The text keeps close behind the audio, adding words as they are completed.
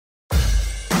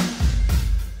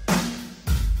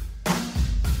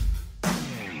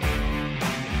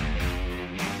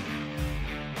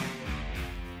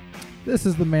This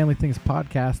is the Manly Things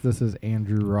Podcast. This is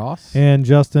Andrew Ross. And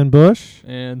Justin Bush.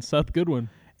 And Seth Goodwin.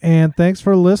 And thanks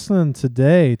for listening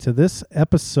today to this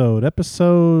episode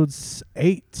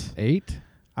 8. 8?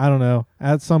 I don't know.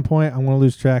 At some point, I'm going to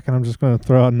lose track, and I'm just going to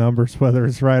throw out numbers, whether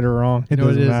it's right or wrong. It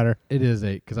doesn't matter. It is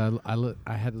 8, because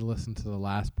I had to listen to the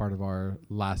last part of our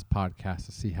last podcast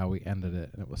to see how we ended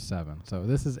it, and it was 7. So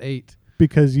this is 8.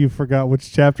 Because you forgot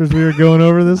which chapters we were going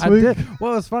over this week? I did.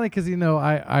 Well, it's funny because,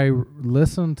 I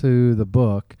listened to the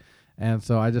book, and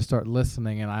so I just start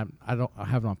listening, and I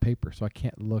have it on paper, so I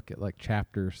can't look at like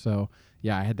chapters. So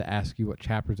yeah, I had to ask you what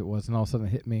chapters it was, and all of a sudden it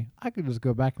hit me. I could just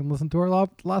go back and listen to our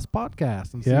last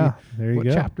podcast and see there you what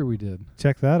go. chapter we did.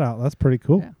 Check that out. That's pretty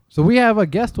cool. Yeah. So we have a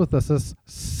guest with us, this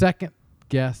second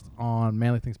guest on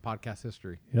Manly Things Podcast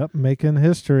history. Yep, making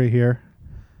history here.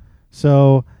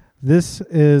 So this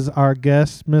is our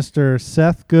guest, Mr.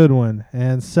 Seth Goodwin.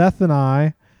 And Seth and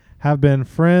I have been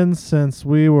friends since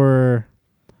we were,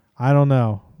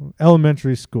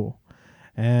 elementary school.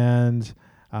 And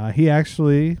he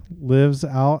actually lives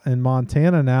out in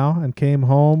Montana now and came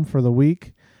home for the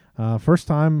week. First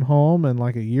time home in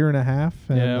like a year and a half.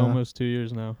 And, almost 2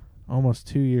 years now. Almost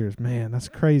 2 years. Man, that's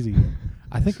crazy.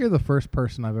 I think you're the first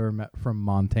person I've ever met from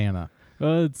Montana.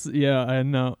 I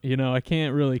know. I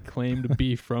can't really claim to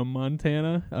be from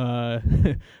Montana.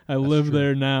 I live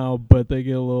there now, but they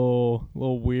get a little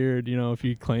weird. If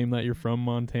you claim that you're from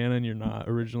Montana and you're not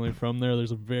originally from there,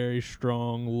 there's a very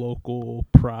strong local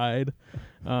pride.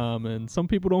 And some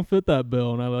people don't fit that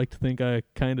bill, and I like to think I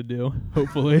kind of do.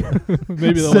 Hopefully,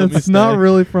 maybe they'll let me Seth's stay. not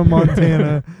really from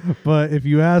Montana, but if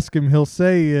you ask him, he'll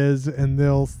say he is, and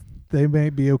they may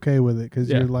be okay with it because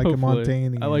you're like hopefully. a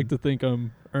Montanian. I like to think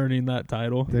I'm earning that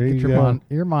title. There you Get go.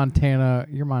 your Montana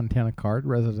card,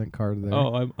 resident card there.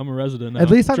 Oh, I'm a resident now. At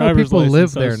least I know Driver's people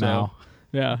live license there says so. now.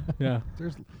 Yeah.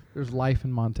 There's life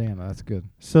in Montana. That's good.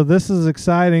 So this is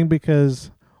exciting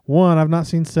because, 1, I've not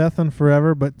seen Seth in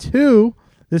forever, but 2,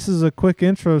 this is a quick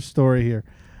intro story here.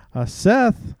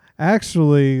 Seth,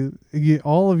 actually,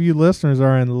 all of you listeners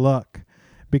are in luck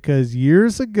because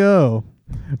years ago,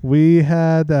 we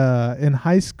had, in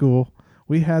high school,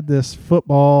 we had this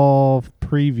football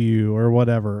preview or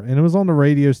whatever, and it was on the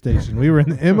radio station. We were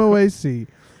in the MOAC,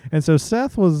 and so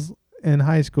Seth was in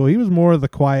high school. He was more of the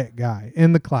quiet guy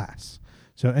in the class.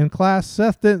 So in class,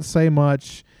 Seth didn't say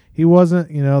much. He wasn't,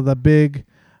 the big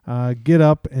get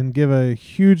up and give a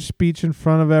huge speech in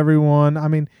front of everyone. I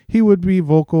mean, he would be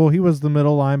vocal. He was the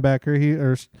middle linebacker,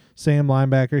 or Sam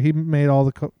linebacker. He made all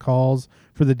the calls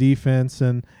for the defense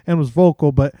and was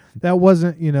vocal, but that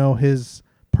wasn't, his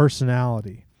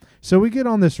personality. So we get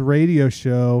on this radio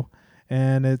show,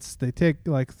 and they take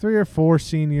like 3 or 4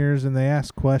 seniors and they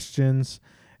ask questions,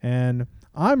 and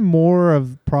I'm more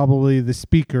of probably the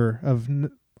speaker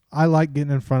I like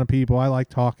getting in front of people. I like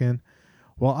talking.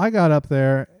 Well, I got up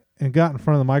there and got in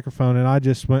front of the microphone, and I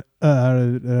just went,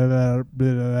 and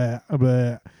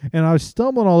I was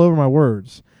stumbling all over my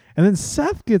words. And then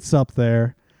Seth gets up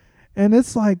there, and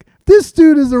it's like, this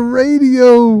dude is a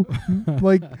radio,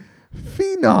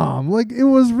 phenom. It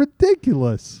was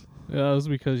ridiculous. Yeah, that was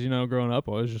because, growing up,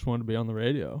 I always just wanted to be on the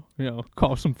radio.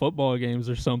 Call some football games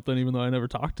or something, even though I never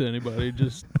talked to anybody.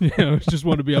 Just, just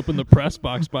wanted to be up in the press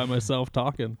box by myself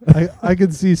talking. I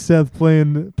could see Seth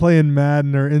playing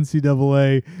Madden or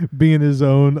NCAA, being his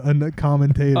own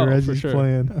commentator as he's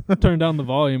playing. Turn down the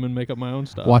volume and make up my own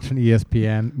stuff. Watching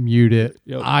ESPN, mute it.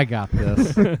 Yep. I got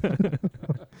this.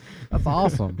 That's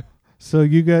awesome. So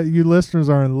you listeners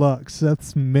are in luck.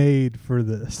 Seth's made for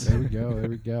this. There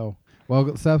we go.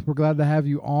 Well, Seth, we're glad to have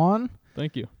you on.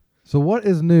 Thank you. So what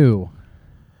is new?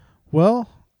 Well,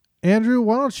 Andrew,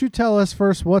 why don't you tell us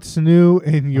first what's new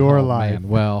in your life? Man.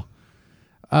 Well,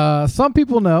 some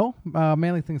people know,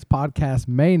 Manly Things Podcast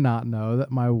may not know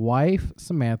that my wife,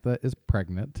 Samantha, is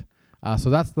pregnant. So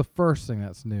that's the first thing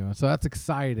that's new. And so that's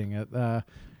exciting.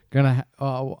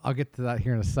 I'll get to that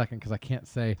here in a second because I can't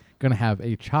say going to have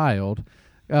a child.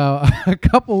 A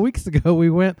couple of weeks ago, we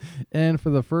went in for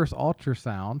the first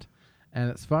ultrasound. And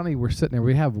it's funny, we're sitting there.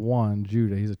 We have one,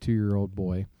 Judah. He's a 2-year-old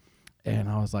boy. And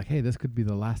I was like, hey, this could be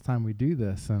the last time we do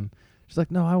this. And she's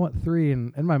like, no, I want 3.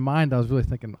 And in my mind, I was really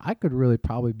thinking I could really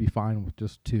probably be fine with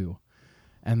just 2.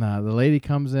 And the lady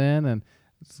comes in and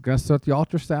is going to start the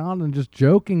ultrasound. And just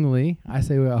jokingly, I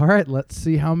say, well, all right, let's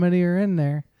see how many are in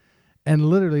there. And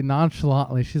literally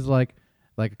nonchalantly, she's like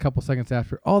a couple seconds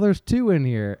after, oh, there's 2 in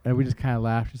here. And we just kind of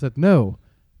laughed. She said, no,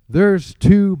 there's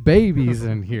 2 babies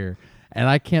in here. And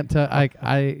I can't tell.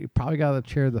 I probably got out of the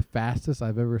chair the fastest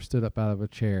I've ever stood up out of a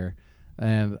chair,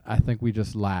 and I think we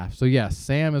just laughed. So yes,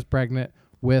 Sam is pregnant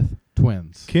with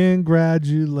twins.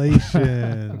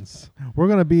 Congratulations. We're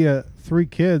going to be at 3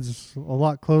 kids a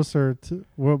lot closer to.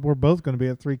 We're both going to be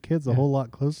at 3 kids a whole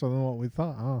lot closer than what we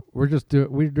thought, huh? We're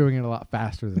doing it a lot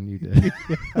faster than you did.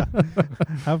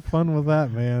 Have fun with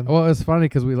that, man. Well, it's funny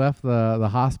because we left the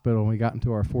hospital and we got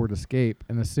into our Ford Escape,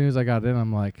 and as soon as I got in,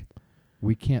 I'm like,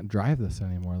 we can't drive this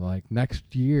anymore. Like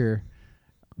next year,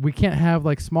 we can't have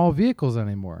like small vehicles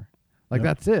anymore. Like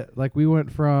that's it. Like we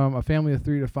went from a family of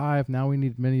 3 to 5. Now we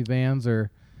need minivans or,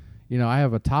 I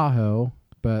have a Tahoe,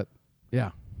 but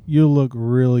yeah. You look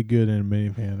really good in a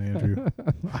minivan, Andrew.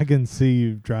 I can see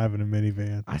you driving a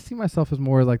minivan. I see myself as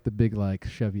more like the big like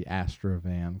Chevy Astro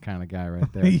van kind of guy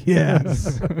right there.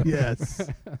 Yes. Yes.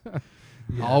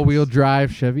 All-wheel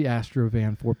drive Chevy Astro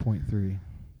van 4.3.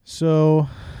 So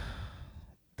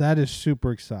that is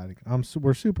super exciting.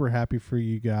 We're super happy for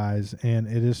you guys, and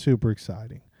it is super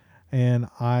exciting. And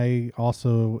I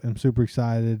also am super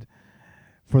excited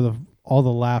for all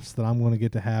the laughs that I'm going to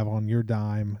get to have on your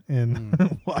dime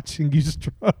and watching you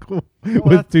struggle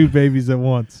with 2 babies at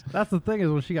once. That's the thing is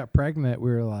when she got pregnant,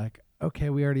 we were like, okay,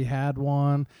 we already had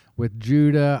one. With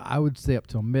Judah, I would stay up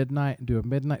till midnight and do a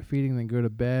midnight feeding, then go to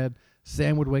bed.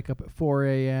 Sam would wake up at 4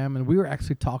 a.m. And we were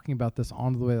actually talking about this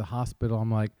on the way to the hospital. I'm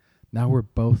like, now we're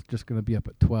both just going to be up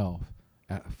at 12,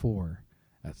 at 4,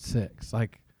 at 6.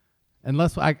 Like,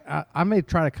 unless I may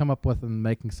try to come up with and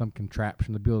making some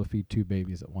contraption to be able to feed 2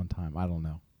 babies at one time. I don't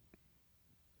know.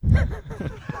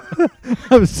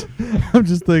 I'm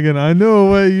just thinking, I know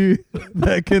a way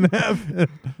that can happen.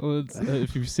 Well,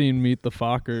 if you've seen Meet the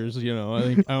Fockers, I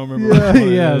think I don't remember which one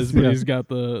it is, but he's got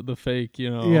the fake,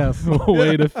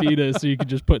 way to feed it, so you could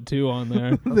just put 2 on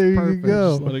there. There you perfect.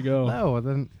 go. Just let it go. No,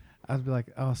 then I'd be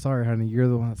like, oh, sorry, honey, you're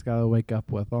the one that's got to wake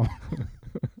up with them.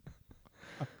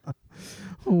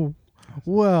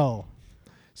 Well,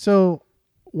 so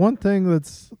one thing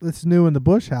that's new in the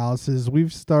Bush house is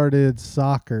we've started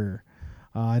soccer.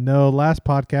 I know last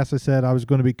podcast I said I was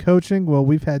going to be coaching. Well,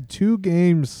 we've had 2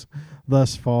 games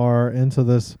thus far into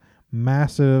this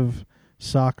massive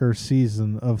soccer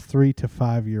season of 3 to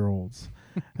 5-year-olds.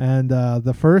 And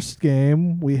the first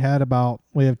game we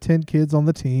have 10 kids on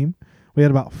the team. We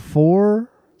had about 4,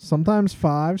 sometimes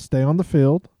 5 stay on the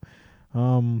field.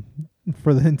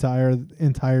 For the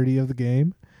entirety of the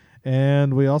game.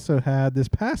 And we also had this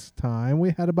past time,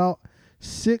 we had about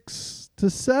 6 to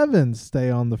 7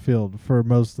 stay on the field for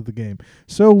most of the game.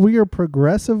 So we are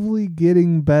progressively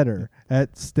getting better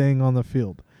at staying on the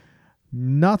field.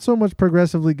 Not so much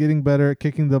progressively getting better at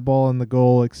kicking the ball in the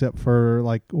goal, except for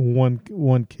like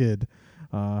one kid.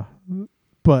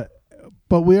 But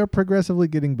we are progressively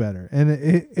getting better, and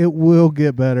it will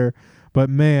get better. But,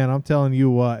 man, I'm telling you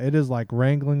what, it is like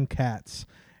wrangling cats.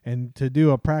 And to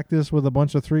do a practice with a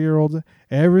bunch of 3-year-olds,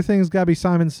 everything's got to be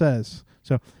Simon Says.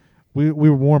 So we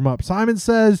warm up. Simon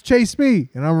Says, chase me.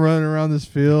 And I'm running around this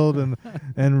field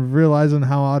and realizing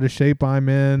how out of shape I'm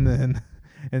in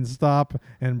and stop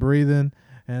and breathing.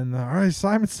 And, all right,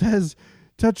 Simon Says,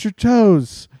 touch your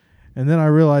toes. And then I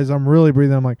realize I'm really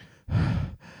breathing. I'm like,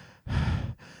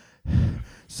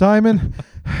 Simon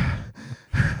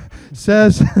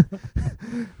Says,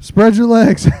 spread your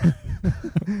legs.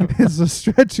 It's the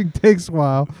stretching takes a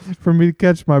while for me to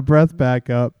catch my breath back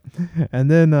up,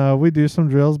 and then we do some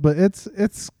drills. But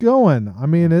it's going. I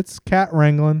mean, it's cat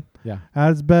wrangling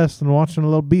at its best, and watching a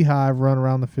little beehive run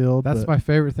around the field. That's my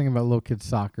favorite thing about little kids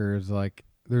soccer is like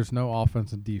there's no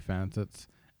offense and defense. It's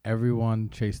everyone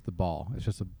chase the ball. It's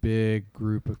just a big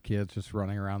group of kids just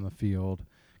running around the field,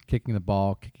 kicking the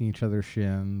ball, kicking each other's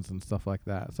shins and stuff like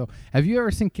that. So have you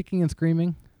ever seen Kicking and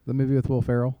Screaming, the movie with Will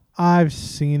Ferrell? I've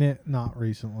seen it, not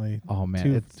recently. Oh,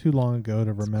 man. It's too long ago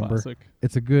to remember.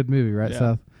 It's a good movie, right,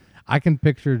 Seth? I can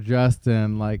picture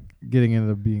Justin like getting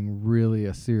into being really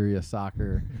a serious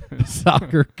soccer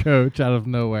coach out of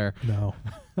nowhere. No,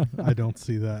 I don't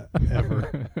see that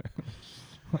ever.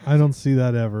 I don't see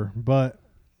that ever. But,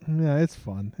 yeah, it's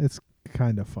fun. It's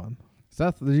kind of fun.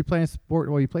 Seth, did you play any sport?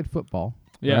 Well, you played football.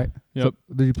 Yeah. Right? Yep.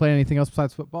 So, did you play anything else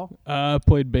besides football? I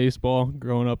played baseball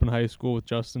growing up in high school with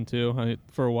Justin, too.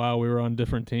 For a while, we were on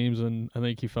different teams, and I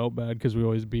think he felt bad because we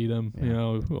always beat him.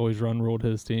 Yeah. Always ruled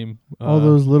his team. All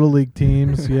those little league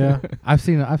teams, yeah. I've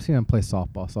seen him play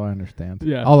softball, so I understand.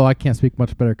 Yeah. Although I can't speak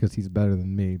much better because he's better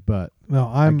than me, but no,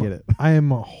 I get it. I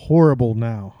am horrible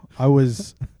now. I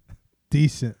was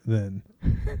decent then.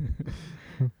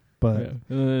 But and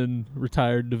then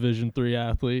retired Division III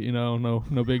athlete, no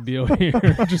big deal here.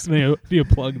 Just be a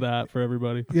plug that for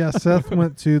everybody. yeah, Seth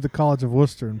went to the College of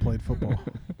Worcester and played football.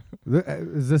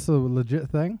 Is this a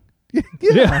legit thing?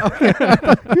 Yeah.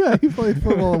 Yeah, he played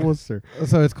football at Worcester.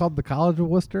 So it's called the College of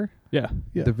Worcester, Yeah,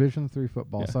 Yeah. Division III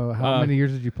football. Yeah. So how many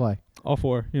years did you play? all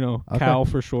four. Okay. Cal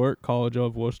for short, College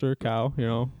of Worcester, Cal.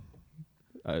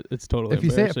 It's totally. If you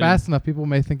say it embarrassing. fast enough, people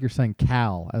may think you're saying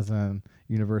Cal, as in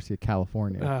University of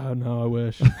California. No, I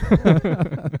wish.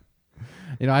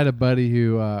 I had a buddy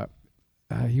who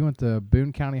he went to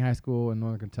Boone County High School in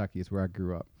Northern Kentucky, is where I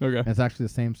grew up. Okay. And it's actually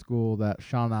the same school that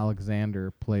Sean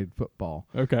Alexander played football.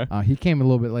 Okay. He came a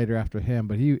little bit later after him,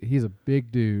 but he's a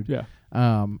big dude. Yeah.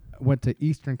 Went to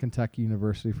Eastern Kentucky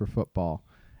University for football.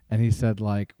 And he said,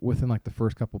 like, within, like, the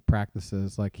first couple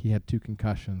practices, like, he had 2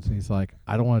 concussions. And he's like,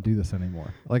 I don't want to do this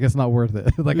anymore. Like, it's not worth it.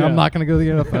 Like, Yeah. I'm not going to go to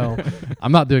the NFL.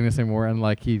 I'm not doing this anymore. And,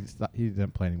 like, he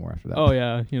didn't play anymore after that. Oh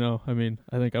yeah. I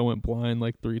think I went blind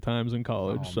like 3 times in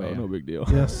college, Oh, so man. no big deal.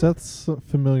 Yeah, Seth's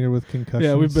familiar with concussions.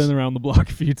 Yeah, we've been around the block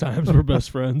a few times. We're best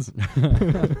friends.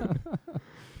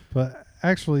 But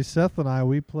actually, Seth and I,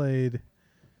 we played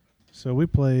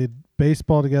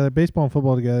baseball together, baseball and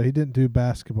football together. He didn't do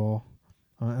basketball,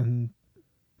 and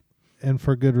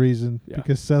for good reason, Yeah.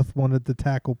 because Seth wanted to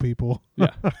tackle people. Yeah.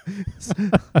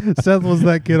 Seth was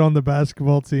that kid on the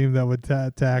basketball team that would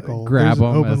tackle. Grab There's an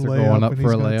them open as they're layup going up and for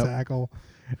he's a gonna layup. tackle.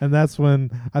 And that's when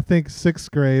I think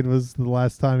 6th grade was the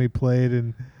last time he played,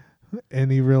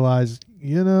 and he realized,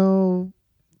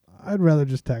 I'd rather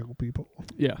just tackle people.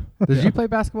 Yeah. Did you play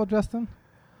basketball, Justin?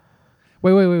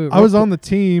 Wait. I was on the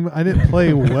team. I didn't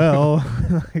play well.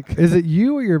 Is it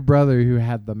you or your brother who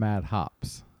had the mad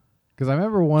hops? Because I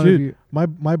remember one Dude, of you.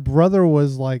 my brother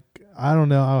was like, I don't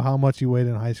know how much he weighed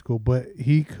in high school, but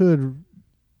he could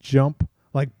jump,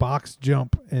 like box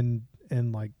jump, and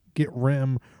like get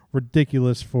rim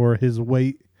ridiculous for his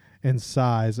weight and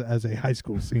size as a high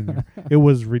school senior. It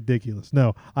was ridiculous.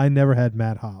 No, I never had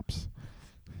mad hops.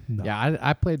 No. Yeah,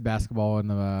 I played basketball in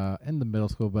the middle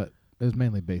school, but it was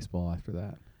mainly baseball after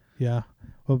that. Yeah.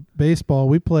 Well, baseball,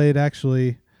 we played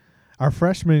actually our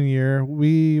freshman year.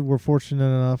 We were fortunate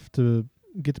enough to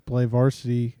get to play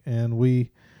varsity, and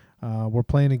we were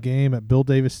playing a game at Bill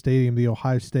Davis Stadium, the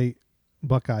Ohio State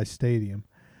Buckeye Stadium.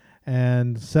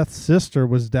 And Seth's sister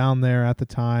was down there at the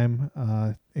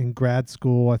time in grad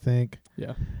school, I think.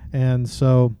 Yeah. And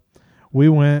so we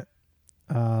went,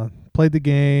 played the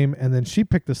game, and then she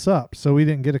picked us up. So we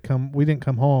didn't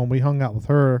come home. We hung out with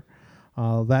her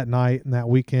that night and that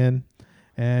weekend,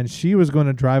 and she was going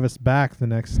to drive us back the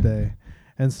next day.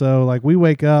 And so like we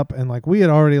wake up, and like we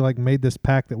had already like made this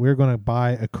pact that we were going to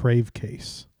buy a Crave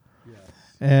case.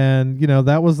 And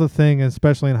that was the thing,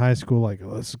 especially in high school. Like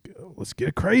let's get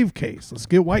a Crave case. Let's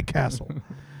get White Castle.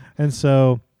 And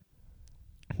so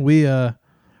we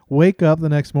wake up the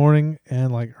next morning,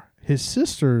 and like his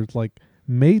sister like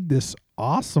made this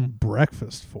awesome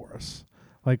breakfast for us.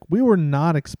 Like we were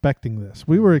not expecting this.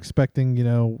 We were expecting,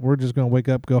 we're just going to wake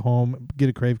up, go home, get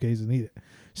a Crave case and eat it.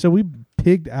 So we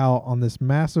pigged out on this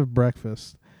massive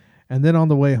breakfast. And then on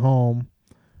the way home,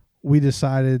 we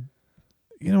decided,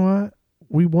 you know what?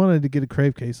 We wanted to get a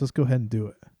Crave case. Let's go ahead and do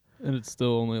it. And it's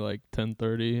still only like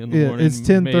 10:30 in the Yeah, morning. it's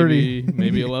 10:30.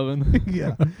 maybe 11.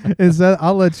 Yeah. Is that?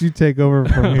 I'll let you take over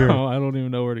from here. I don't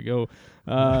even know where to go.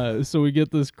 So we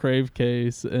get this Crave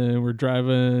case, and we're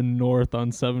driving north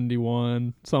on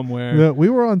 71 somewhere. Yeah, we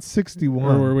were on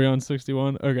 61. Or were we on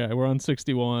 61? Okay, we're on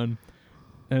 61.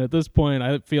 And at this point,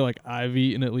 I feel like I've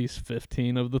eaten at least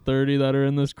 15 of the 30 that are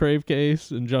in this Crave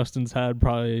case. And Justin's had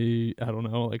probably, I don't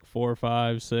know, like 4 or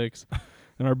 5, 6.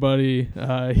 And our buddy,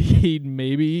 he'd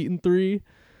maybe eaten 3.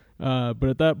 But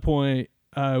at that point,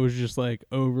 I was just like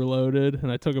overloaded.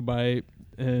 And I took a bite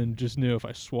and just knew if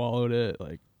I swallowed it,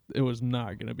 like it was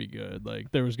not going to be good.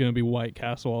 Like there was going to be White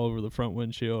Castle all over the front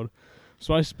windshield.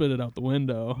 So I spit it out the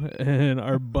window. And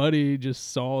our buddy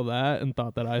just saw that and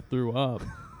thought that I threw up.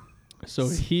 So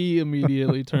he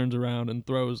immediately turns around and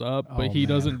throws up, but he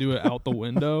doesn't do it out the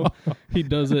window. He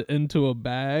does it into a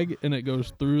bag, and it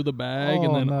goes through the bag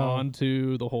and then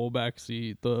onto the whole back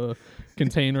seat, the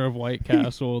container of White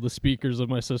Castle, the speakers of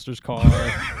my sister's car.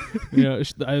 I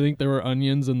think there were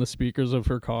onions in the speakers of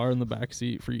her car in the back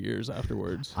seat for years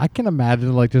afterwards. I can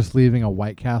imagine like just leaving a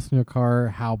White Castle in your car,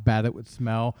 how bad it would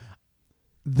smell.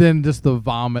 Then just the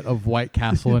vomit of White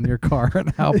Castle in your car and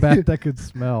how bad that could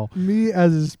smell. Me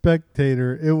as a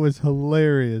spectator, it was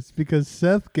hilarious because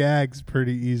Seth gags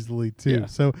pretty easily too. Yeah.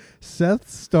 So Seth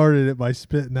started it by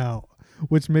spitting out,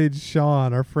 which made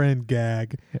Sean, our friend,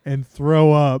 gag and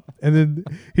throw up. And then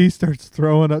he starts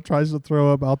throwing up, tries to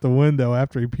throw up out the window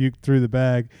after he puked through the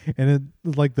bag. And it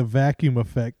like the vacuum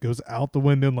effect goes out the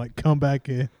window and like come back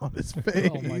in on his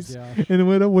face. Oh my gosh. And it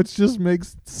went up, which just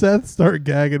makes Seth start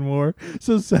gagging more.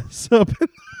 So Seth's up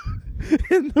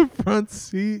in the front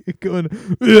seat going,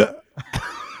 "Ugh."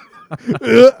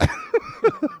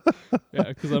 Yeah,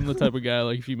 because I'm the type of guy,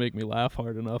 like, if you make me laugh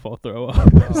hard enough, I'll throw up.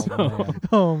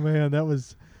 Oh man, that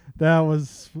was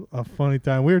a funny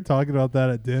time. We were talking about that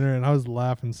at dinner, and I was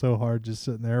laughing so hard just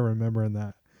sitting there remembering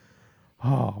that.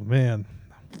 Oh man.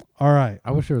 All right.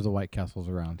 I wish there was a White Castles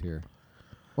around here.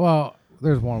 Well,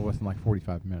 there's one within like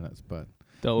 45 minutes, but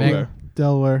Delaware.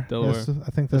 Delaware. Delaware. Yes,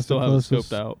 I think I that's still the have it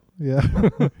closest. scoped out. Yeah.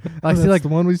 I see, That's like the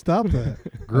one we stopped at.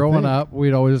 growing up,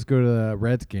 we'd always just go to the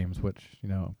Reds games, which, you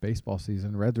know, baseball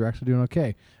season, Reds are actually doing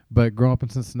okay. But growing up in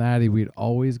Cincinnati, we'd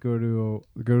always go to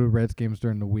Reds games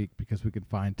during the week because we could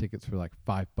find tickets for like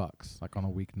 $5, like on a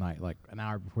weeknight, like an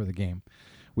hour before the game.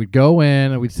 We'd go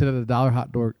in and we'd sit at a $1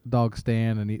 hot dog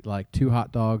stand and eat like 2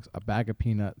 hot dogs, a bag of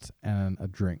peanuts, and a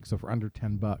drink. So for under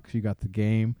 $10, you got the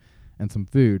game and some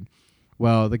food.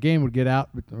 Well, the game would get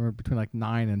out between like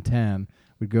 9 and 10.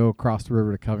 We'd go across the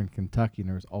river to Covington, Kentucky, and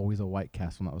there was always a White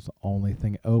Castle, and that was the only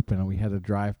thing open. And we had to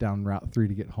drive down Route 3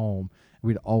 to get home.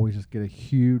 We'd always just get a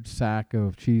huge sack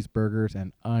of cheeseburgers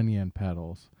and onion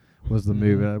petals was the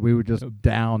move. And we would just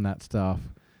down that stuff.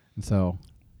 And so,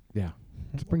 yeah,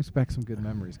 it brings back some good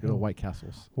memories. Good old White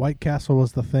Castles. White Castle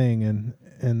was the thing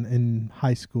in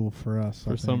high school for us.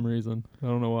 For some reason. I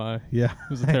don't know why. Yeah.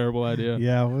 It was a terrible idea.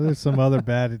 Yeah, well, there's some other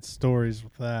bad stories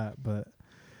with that.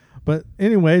 But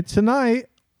anyway, tonight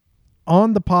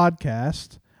on the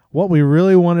podcast, what we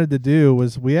really wanted to do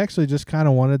was we actually just kind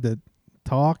of wanted to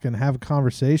talk and have a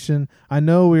conversation. I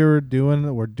know we're doing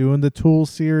the Tool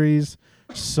series.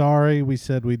 Sorry, we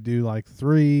said we'd do like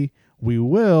 3. We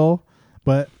will,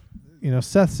 but you know,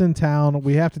 Seth's in town.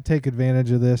 We have to take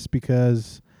advantage of this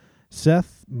because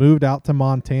Seth moved out to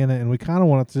Montana, and we kind of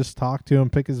want to just talk to him,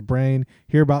 pick his brain,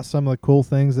 hear about some of the cool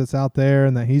things that's out there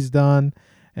and that he's done,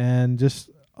 and just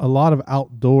a lot of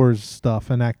outdoors stuff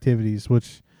and activities,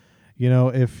 which, you know,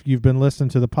 if you've been listening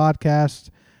to the podcast,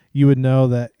 you would know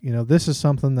that, you know, this is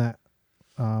something that,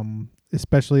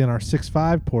 especially in our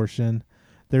 6'5" portion,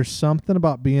 there's something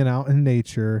about being out in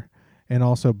nature and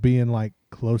also being like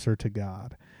closer to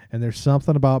God. And there's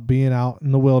something about being out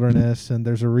in the wilderness, and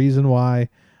there's a reason why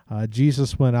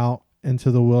Jesus went out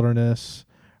into the wilderness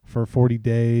for 40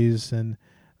 days, and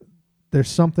there's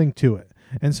something to it.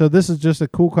 And so this is just a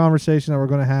cool conversation that we're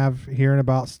going to have, hearing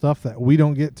about stuff that we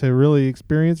don't get to really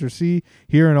experience or see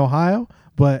here in Ohio,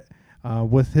 but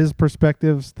with his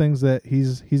perspectives, things that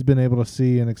he's been able to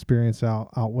see and experience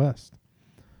out west.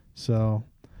 So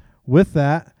with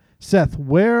that, Seth,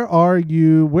 where are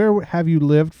you? Where have you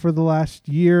lived for the last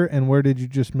year, and where did you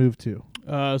just move to?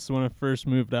 So when I first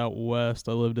moved out west,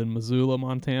 I lived in Missoula,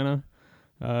 Montana.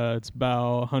 It's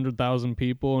about 100,000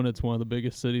 people, and it's one of the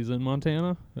biggest cities in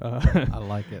Montana. I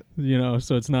like it. You know,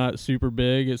 so it's not super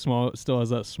big. It's small. It still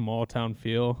has that small town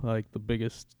feel. Like the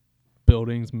biggest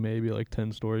buildings, maybe like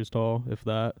 10 stories tall, if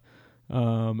that.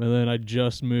 And then I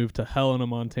just moved to Helena,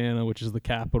 Montana, which is the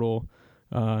capital.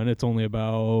 And it's only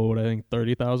about, I think,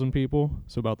 30,000 people.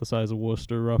 So about the size of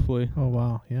Worcester, roughly. Oh,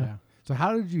 wow. Yeah. So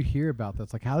how did you hear about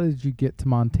this? Like, how did you get to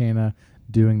Montana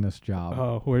doing this job?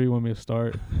 Oh, where do you want me to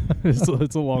start?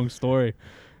 It's a long story.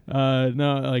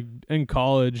 No, like in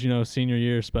college, you know, senior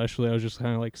year especially, I was just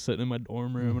kind of like sitting in my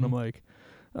dorm room, and I'm like,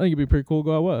 I think it'd be pretty cool to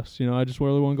go out west. You know, I just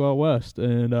really want to go out west.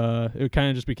 And it kind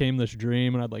of just became this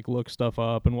dream, and I'd like look stuff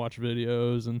up and watch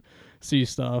videos and see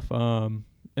stuff. And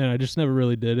I just never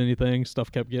really did anything. Stuff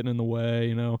kept getting in the way,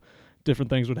 you know.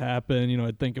 Different things would happen. You know,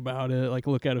 I'd think about it, like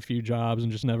look at a few jobs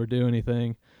and just never do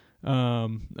anything.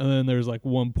 And then there's like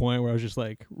one point where I was just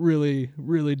like really,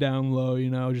 really down low, you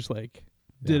know, just like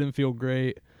didn't feel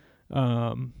great.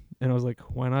 And I was like,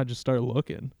 why not just start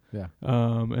looking? Yeah.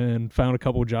 And found a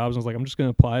couple jobs. And I was like, I'm just going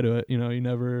to apply to it. You know,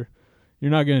 you're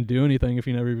not going to do anything if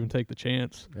you never even take the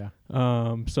chance. Yeah.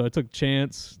 So I took a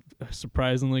chance,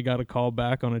 surprisingly got a call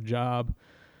back on a job.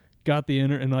 Got the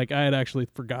and like I had actually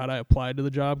forgot I applied to the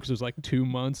job because it was like 2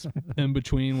 months in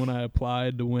between when I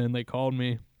applied to when they called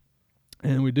me,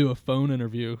 and we do a phone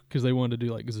interview because they wanted to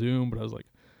do like Zoom, but I was like,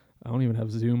 I don't even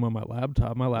have Zoom on my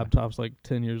laptop. My laptop's like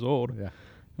 10 years old.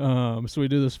 Yeah. So we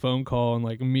do this phone call, and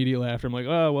like immediately after, I'm like,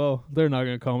 oh well, they're not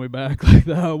gonna call me back. Like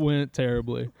that went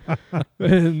terribly.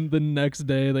 And the next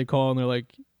day they call and they're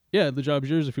like, yeah, the job's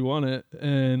yours if you want it.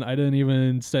 And I didn't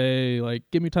even say, like,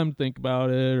 give me time to think about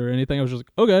it or anything. I was just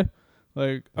like, okay.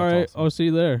 Like, all right, awesome. I'll see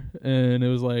you there. And it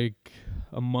was like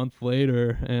a month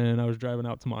later, and I was driving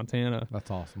out to Montana. That's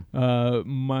awesome.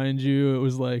 Mind you, it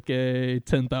was like a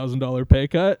 $10,000 pay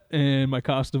cut, and my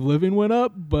cost of living went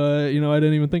up. But, you know, I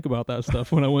didn't even think about that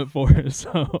stuff when I went for it.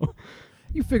 So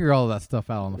you figure all of that stuff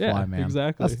out on the fly, man.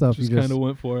 Exactly. That stuff just kind of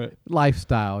went for it.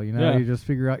 Lifestyle, you know, Yeah. you just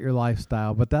figure out your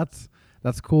lifestyle. But that's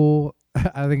that's cool.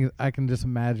 I think I can just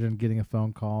imagine getting a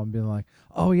phone call and being like,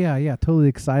 "Oh yeah, totally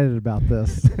excited about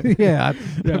this."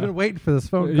 I've been waiting for this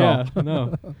phone call. Yeah,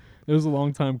 no, it was a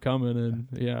long time coming, and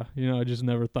I just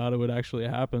never thought it would actually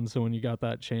happen. So when you got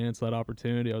that chance, that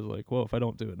opportunity, I was like, well, if I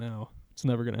don't do it now, it's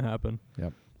never gonna happen.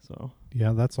 Yep. So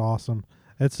Yeah, that's awesome.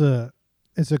 It's a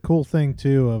cool thing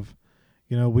too. Of,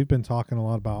 we've been talking a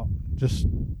lot about just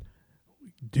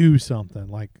do something,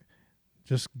 like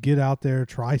just get out there,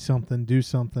 try something, do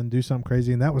something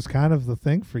crazy, and that was kind of the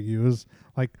thing for you. Is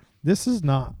like, this is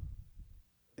not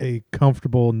a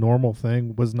comfortable normal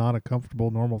thing. Was not a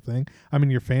comfortable normal thing. I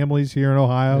mean, your family's here in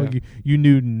Ohio. Yeah. You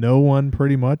knew no one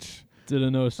pretty much.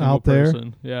 didn't know a single Out there?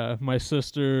 person. Yeah, my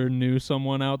sister knew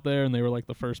someone out there, and they were like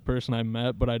the first person I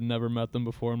met, but I'd never met them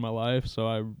before in my life, so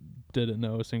I didn't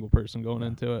know a single person going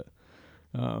into it.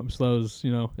 So that was,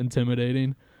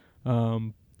 intimidating.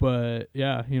 But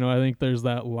yeah, I think there's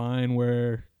that line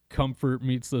where comfort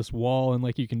meets this wall, and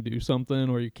like you can do something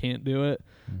or you can't do it,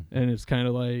 and it's kind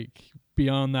of like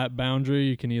beyond that boundary,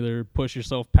 you can either push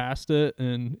yourself past it,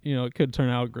 and it could turn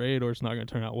out great, or it's not going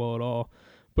to turn out well at all.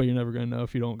 But you're never going to know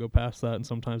if you don't go past that, and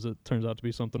sometimes it turns out to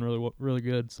be something really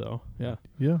good. So yeah.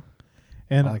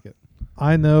 And I like it.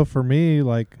 I know for me,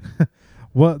 like,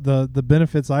 what the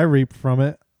benefits I reap from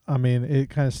it. I mean, it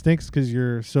kind of stinks because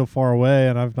you're so far away,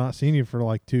 and I've not seen you for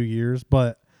like 2 years.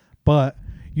 But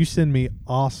you send me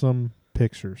awesome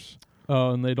pictures.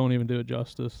 Oh, and they don't even do it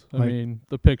justice. I Like- mean,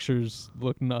 the pictures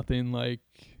look nothing like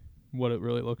what it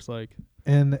really looks like.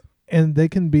 And they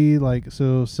can be like,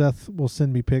 so Seth will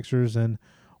send me pictures, and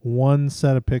one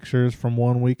set of pictures from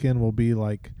one weekend will be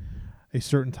like a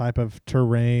certain type of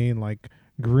terrain, like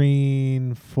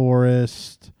green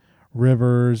forest,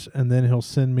 rivers, and then he'll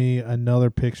send me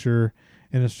another picture,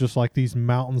 and it's just like these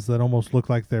mountains that almost look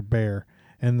like they're bare,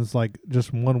 and it's like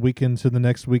just one weekend to the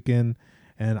next weekend.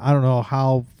 And I don't know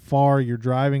how far you're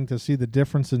driving to see the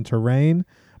difference in terrain,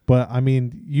 but I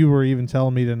mean, you were even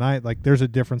telling me tonight, like, there's a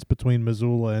difference between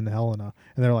Missoula and Helena,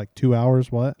 and they're like 2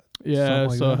 hours. What? Yeah, Something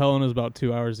like so that. Helena's about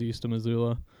 2 hours east of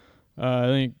Missoula. I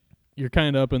think you're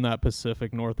kind of up in that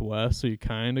Pacific Northwest, so you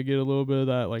kind of get a little bit of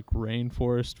that like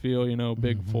rainforest feel,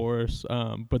 big forest.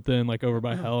 But then like over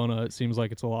by Helena, it seems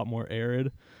like it's a lot more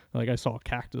arid. Like I saw a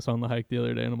cactus on the hike the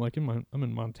other day, and I'm like, I'm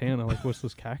in Montana. Like, what's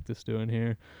this cactus doing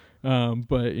here?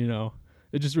 But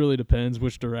it just really depends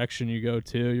which direction you go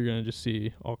to. You're gonna just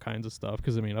see all kinds of stuff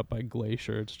because up by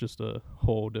Glacier, it's just a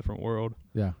whole different world.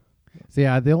 Yeah. So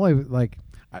yeah, the only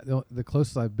the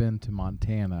closest I've been to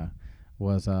Montana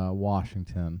was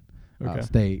Washington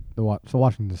State. So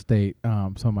Washington State.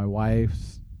 So my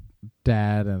wife's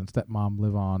dad and stepmom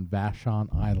live on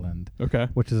Vashon Island, Okay.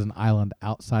 which is an island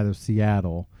outside of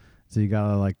Seattle. So you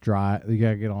gotta you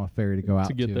gotta get on a ferry to go out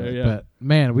To get there, it. yeah. But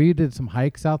man, we did some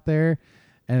hikes out there,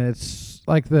 and it's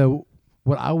like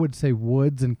what I would say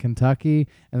woods in Kentucky,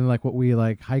 and then like what we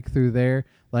like hike through there.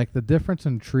 Like the difference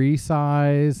in tree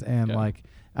size and like,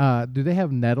 do they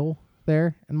have nettle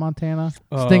there in Montana?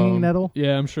 Stinging nettle?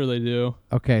 Yeah, I'm sure they do.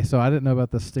 Okay, so I didn't know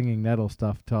about the stinging nettle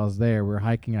stuff till I was there. We were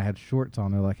hiking. I had shorts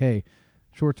on. They're like, hey,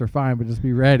 shorts are fine, but just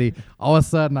be ready. All of a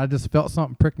sudden, I just felt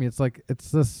something prick me. It's like it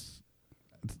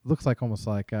looks like almost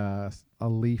like a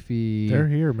leafy. They're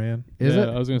here, man. Is yeah, it?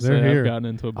 I was gonna They're say here. I've gotten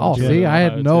into a Oh, bunch of see, it I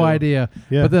had in no Ohio, too. idea.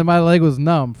 Yeah. But then my leg was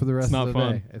numb for the rest not of the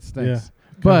fun. day. It stinks. Yeah.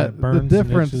 But Kinda burns the and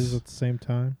difference, itches at the same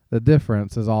time. the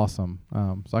difference is awesome.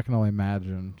 So I can only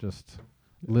imagine just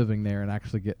living there and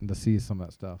actually getting to see some of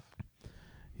that stuff.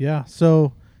 Yeah.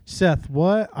 So Seth,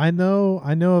 what I know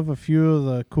of a few of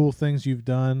the cool things you've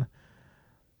done.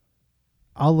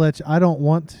 I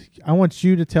want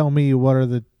you to tell me what are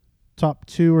the top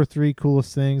 2 or 3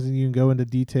 coolest things, and you can go into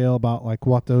detail about like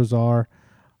what those are.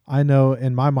 I know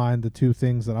in my mind the 2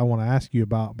 things that I want to ask you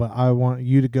about, but I want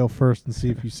you to go first and see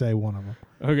if you say one of them.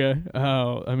 Okay.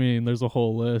 I mean, there's a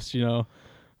whole list,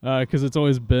 because it's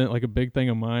always been like a big thing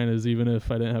of mine is even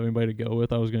if I didn't have anybody to go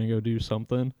with, I was going to go do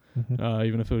something,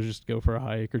 even if it was just go for a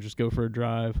hike or just go for a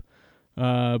drive.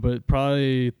 But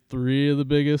probably 3 of the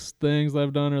biggest things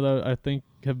I've done or that I think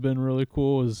have been really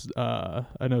cool is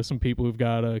I know some people who've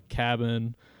got a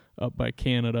cabin up by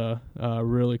Canada,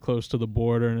 really close to the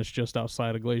border, and it's just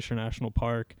outside of Glacier National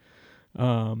Park.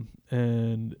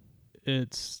 And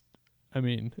it's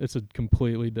a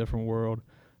completely different world.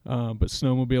 But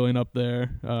snowmobiling up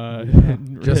there,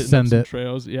 Just send some it.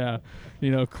 trails. Yeah.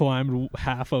 Climbed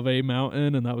half of a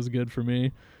mountain, and that was good for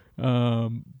me.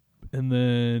 And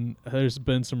then there's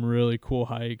been some really cool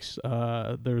hikes.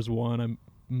 There's one I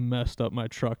messed up my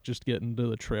truck just getting to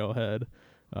the trailhead,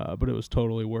 but it was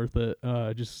totally worth it.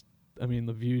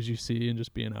 The views you see and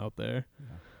just being out there.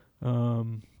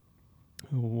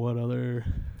 What other?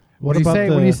 What when about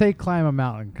when you say climb a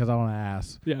mountain? Because I want to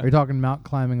ask. Yeah. Are you talking mountain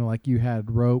climbing like you had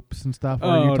ropes and stuff, or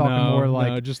are you talking more like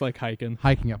no, just like hiking.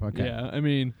 hiking up? Okay. Yeah, I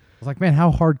mean, I was like, man,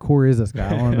 how hardcore is this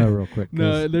guy? I want to know real quick. 'cause-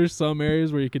 no, there's some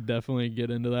areas where you could definitely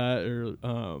get into that,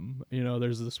 or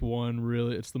there's this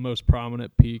one it's the most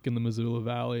prominent peak in the Missoula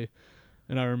Valley,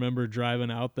 and I remember driving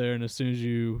out there, and as soon as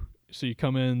you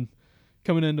coming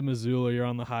into Missoula, you're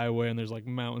on the highway, and there's like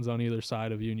mountains on either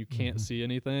side of you, and you can't see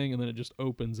anything, and then it just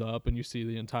opens up, and you see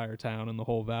the entire town and the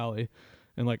whole valley.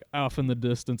 And like off in the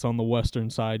distance on the western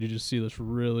side, you just see this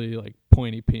really like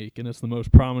pointy peak, and it's the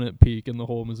most prominent peak in the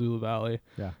whole Missoula Valley.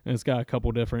 Yeah. And it's got a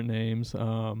couple different names.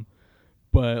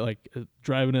 But like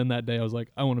driving in that day, I was like,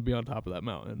 I want to be on top of that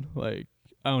mountain. Like,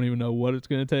 I don't even know what it's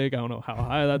going to take. I don't know how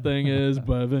high that thing is,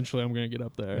 but eventually I'm going to get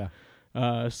up there.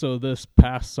 Yeah. So this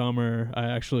past summer, I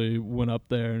actually went up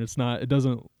there, and it's not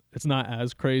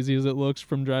as crazy as it looks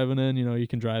from driving in. You know, you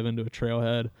can drive into a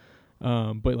trailhead.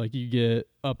 But like you get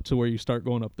up to where you start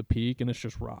going up the peak, and it's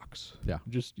just rocks. Yeah.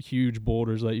 Just huge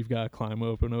boulders that you've got to climb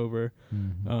up and over.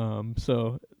 Mhm.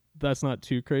 So that's not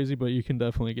too crazy, but you can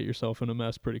definitely get yourself in a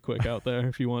mess pretty quick out there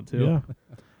if you want to. Yeah.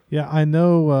 Yeah, I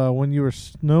know when you were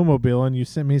snowmobiling, you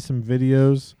sent me some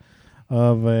videos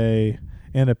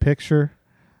and a picture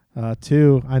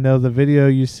too. I know the video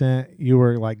you sent, you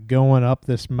were like going up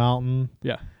this mountain.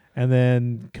 Yeah. And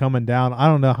then coming down. I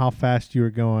don't know how fast you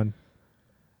were going.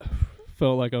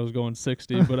 Felt like I was going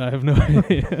 60, but I have no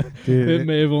idea. Dude, It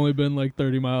may have only been like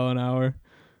 30 mile an hour.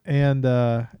 And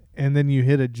then you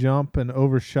hit a jump and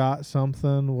overshot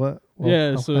something. What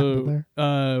Yeah, happened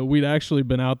there? we'd actually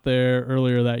been out there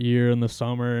earlier that year in the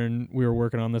summer, and we were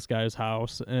working on this guy's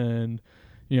house, and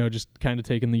just kind of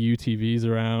taking the UTVs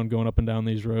around, going up and down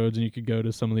these roads, and you could go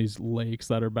to some of these lakes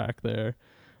that are back there.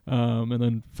 And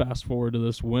then fast forward to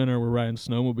this winter, we're riding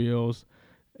snowmobiles,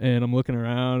 and I'm looking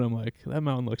around, I'm like, that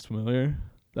mountain looks familiar.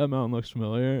 That mountain looks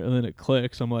familiar. And then it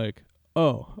clicks. I'm like,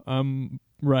 oh, I'm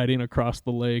riding across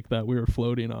the lake that we were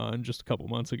floating on just a couple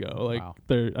months ago. Like, Wow.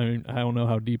 I don't know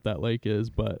how deep that lake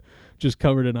is, but just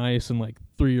covered in ice and like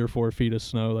 3 or 4 feet of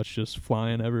snow that's just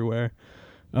flying everywhere.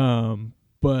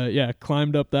 But yeah,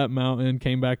 climbed up that mountain,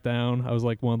 came back down. I was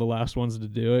like one of the last ones to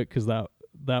do it because that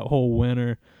whole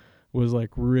winter was like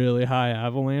really high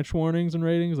avalanche warnings and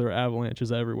ratings. There were avalanches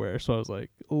everywhere. So I was like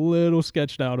a little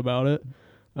sketched out about it.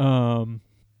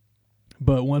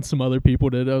 But once some other people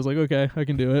did it, I was like, okay, I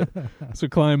can do it. So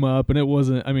climb up, and it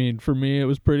wasn't, for me, it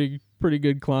was pretty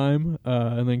good climb.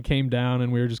 And then came down,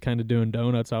 and we were just kind of doing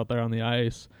donuts out there on the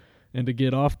ice. And to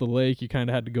get off the lake, you kind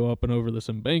of had to go up and over this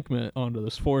embankment onto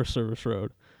this Forest Service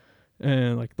road.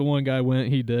 And like the one guy went,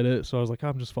 he did it. So I was like,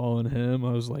 I'm just following him.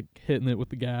 I was like hitting it with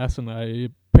the gas, and I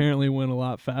apparently went a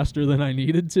lot faster than I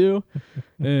needed to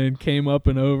and came up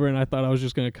and over. And I thought I was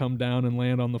just going to come down and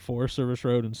land on the Forest Service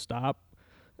road and stop.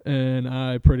 And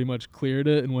I pretty much cleared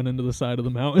it and went into the side of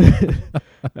the mountain.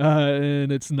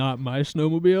 And it's not my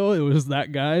snowmobile. It was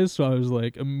that guy's. So I was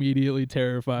like immediately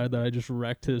terrified that I just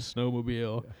wrecked his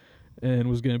snowmobile. And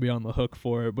was going to be on the hook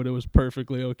for it, but it was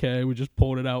perfectly okay. We just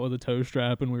pulled it out with a tow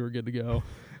strap, and we were good to go.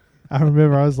 I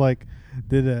remember I was like,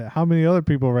 how many other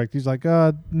people wrecked? He's like,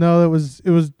 no, it was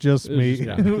just me.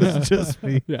 It was just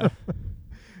me. Yeah.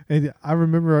 And I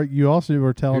remember you also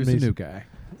were telling Here's me. a new guy.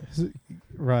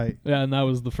 Right. Yeah, and that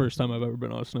was the first time I've ever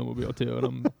been on a snowmobile, too, and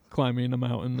I'm climbing a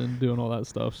mountain and doing all that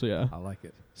stuff, so yeah. I like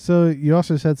it. So you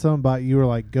also said something about you were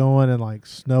like going and like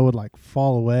snow would like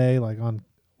fall away, like on,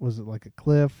 was it like a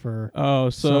cliff or? Oh,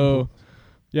 so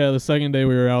yeah, the second day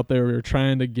we were out there, we were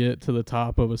trying to get to the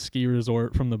top of a ski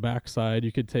resort from the backside.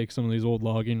 You could take some of these old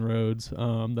logging roads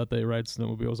that they ride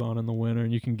snowmobiles on in the winter,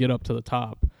 and you can get up to the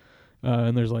top.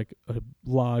 And there's like a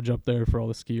lodge up there for all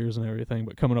the skiers and everything.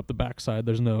 But coming up the backside,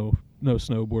 there's no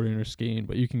snowboarding or skiing,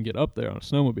 but you can get up there on a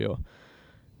snowmobile.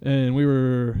 And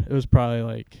it was probably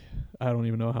like, I don't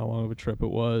even know how long of a trip it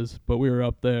was, but we were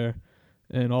up there.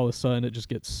 And all of a sudden, it just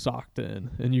gets socked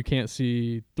in, and you can't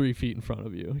see 3 feet in front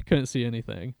of you. You couldn't see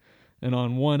anything. And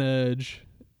on one edge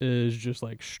is just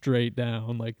like straight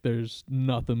down, like there's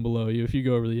nothing below you. If you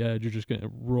go over the edge, you're just going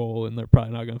to roll, and they're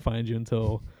probably not going to find you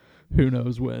until who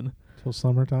knows when. Till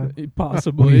summertime?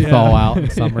 Possibly, When you yeah. thaw out in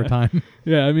summertime.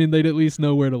 Yeah, they'd at least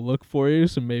know where to look for you,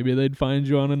 so maybe they'd find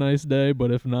you on a nice day,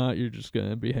 but if not, you're just going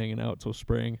to be hanging out till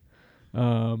spring.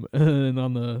 And then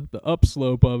on the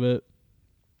upslope of it,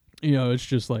 it's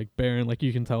just like barren. Like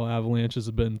you can tell avalanches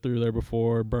have been through there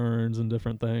before, burns and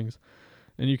different things.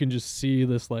 And you can just see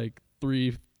this like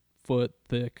 3 foot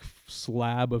thick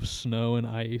slab of snow and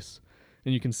ice.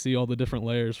 And you can see all the different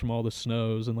layers from all the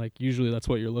snows. And like usually that's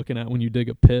what you're looking at when you dig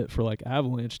a pit for like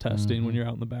avalanche testing when you're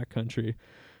out in the backcountry.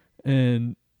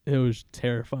 And it was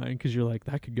terrifying because you're like,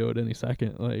 that could go at any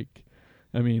second. Like,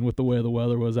 I mean, with the way the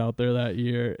weather was out there that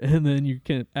year. And then you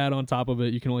can add on top of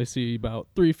it, you can only see about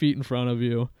 3 feet in front of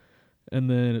you. And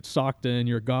then it's socked in,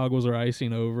 your goggles are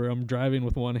icing over. I'm driving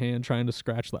with one hand trying to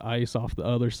scratch the ice off the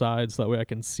other side so that way I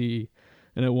can see.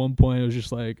 And at one point, it was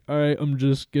just like, all right, I'm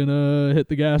just going to hit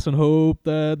the gas and hope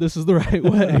that this is the right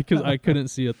way because I couldn't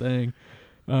see a thing.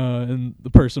 And the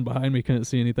person behind me couldn't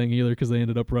see anything either because they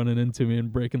ended up running into me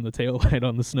and breaking the taillight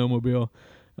on the snowmobile.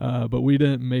 But we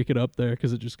didn't make it up there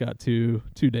because it just got too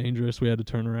dangerous. We had to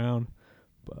turn around.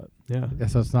 But, yeah. Yeah,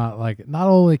 so it's not like, not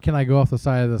only can I go off the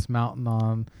side of this mountain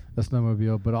on the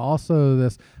snowmobile, but also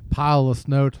this pile of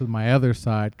snow to my other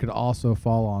side could also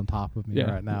fall on top of me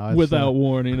right now. It's, without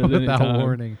warning at any time. Without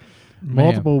warning.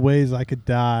 Multiple ways I could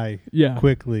die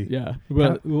quickly. Yeah,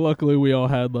 but luckily we all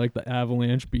had like the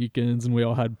avalanche beacons and we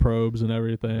all had probes and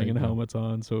everything and helmets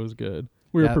on, so it was good.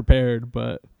 We were prepared,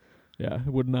 but yeah,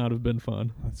 it would not have been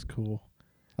fun. That's cool.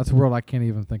 That's a world I can't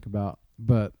even think about,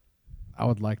 but I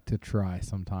would like to try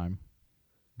sometime.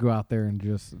 Go out there and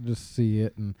just see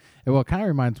it. And well, it kind of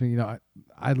reminds me,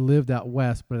 I lived out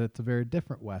west, but it's a very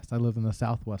different west. I lived in the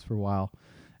southwest for a while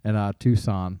in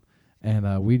Tucson.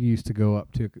 And we used to go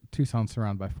up to Tucson,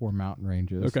 surrounded by 4 mountain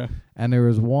ranges. Okay. And there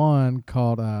was one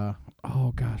called,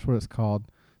 what it's called?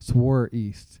 Saguaro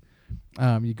East.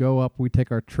 You go up, we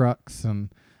take our trucks,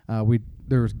 and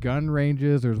there was gun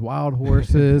ranges, there's wild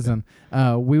horses, and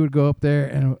we would go up there,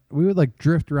 and we would, like,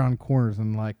 drift around corners,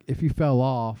 and, like, if you fell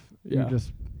off, you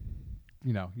just,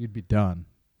 you'd be done.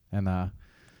 And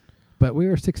but we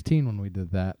were 16 when we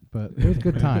did that, but it was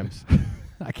good times.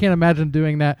 I can't imagine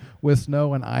doing that with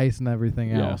snow and ice and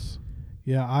everything else.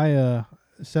 Yeah,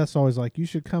 Seth's always like, you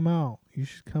should come out. You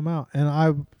should come out.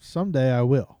 And someday I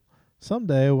will.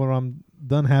 Someday when I'm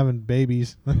done having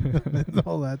babies and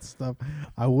all that stuff,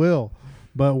 I will.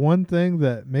 But one thing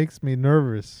that makes me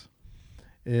nervous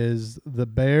is the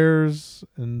bears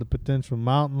and the potential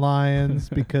mountain lions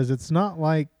because it's not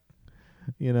like,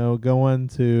 going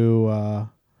to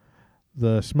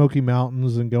the Smoky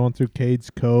Mountains and going through Cades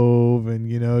Cove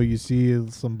and, you see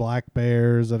some black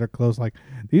bears that are close. Like,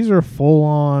 these are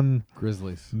full-on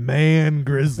grizzlies. Man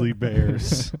grizzly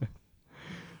bears.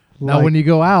 Now, when you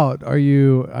go out, are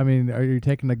you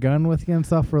taking a gun with you and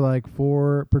stuff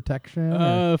for protection?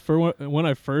 When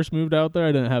I first moved out there,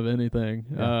 I didn't have anything.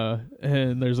 Yeah.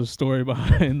 And there's a story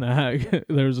behind that.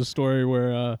 There's a story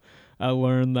where I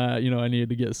learned that, I needed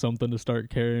to get something to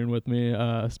start carrying with me.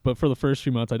 But for the first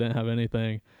few months, I didn't have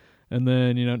anything. And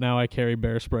then, now I carry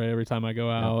bear spray every time I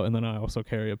go out. And then I also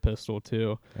carry a pistol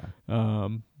too. Yeah.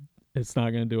 It's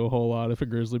not going to do a whole lot if a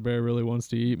grizzly bear really wants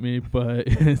to eat me, but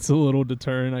it's a little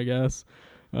deterrent, I guess.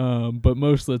 But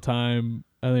most of the time,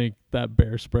 I think that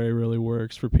bear spray really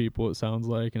works for people, it sounds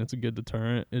like, and it's a good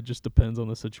deterrent. It just depends on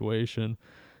the situation.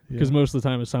 Because most of the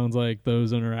time it sounds like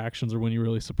those interactions are when you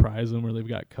really surprise them or they've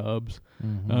got cubs.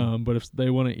 Mm-hmm. But if they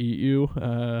want to eat you,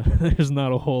 there's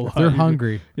not a whole lot. If they're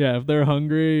hungry. Yeah, if they're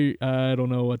hungry, I don't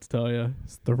know what to tell you.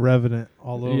 It's the Revenant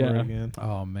all over again.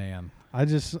 Oh, man. I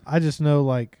just know,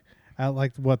 like, at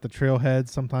the trailheads,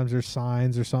 sometimes there's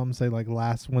signs or something say like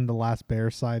when the last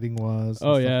bear sighting was.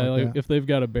 Oh yeah, like if they've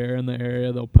got a bear in the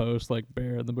area, they'll post like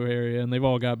bear in the area, and they've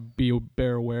all got be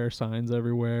bear aware signs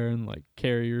everywhere, and like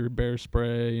carry your bear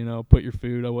spray, put your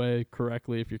food away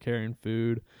correctly if you're carrying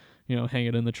food, hang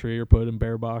it in the tree or put it in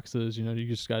bear boxes. You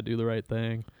just got to do the right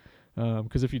thing.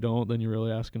 Because if you don't, then you're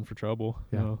really asking for trouble.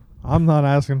 Yeah. I'm not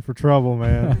asking for trouble,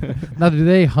 man. Now, do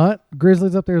they hunt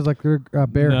grizzlies up there? Is like their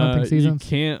bear hunting season? You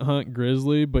can't hunt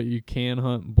grizzly, but you can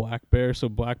hunt black bear. So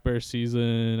black bear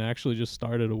season actually just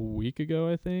started a week ago,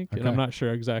 I think. Okay. And I'm not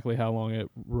sure exactly how long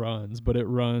it runs, but it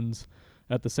runs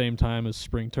at the same time as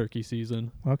spring turkey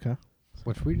season. Okay.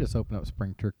 Which we just opened up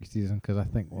spring turkey season because I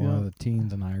think one of the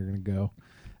teens and I are going to go.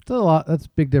 It's a lot. That's a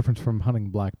big difference from hunting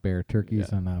black bear turkeys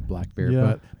and black bear. Yeah.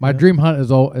 But my dream hunt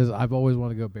is I've always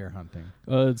wanted to go bear hunting.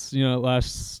 It's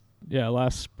last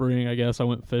spring I guess I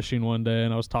went fishing one day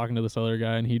and I was talking to this other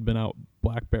guy and he'd been out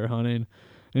black bear hunting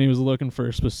and he was looking for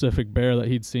a specific bear that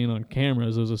he'd seen on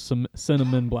cameras. It was a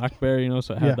cinnamon black bear,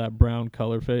 so it had that brown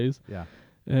color phase. Yeah.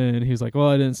 And he's like, well,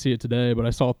 I didn't see it today, but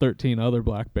I saw 13 other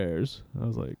black bears. I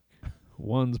was like,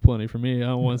 one's plenty for me. I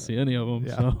don't want to see any of them.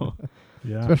 Yeah. So.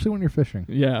 Yeah. Especially when you're fishing.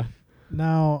 Yeah.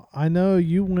 Now, I know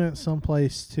you went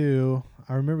someplace too.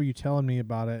 I remember you telling me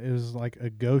about it. It was like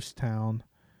a ghost town.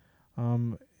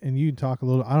 And you can talk a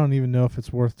little. I don't even know if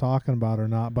it's worth talking about or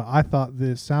not, but I thought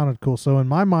this sounded cool. So in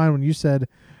my mind, when you said,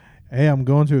 hey, I'm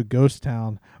going to a ghost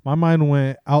town, my mind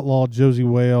went Outlaw Josie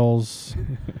Wales,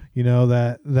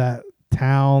 that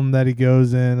town that he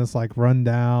goes in. It's like run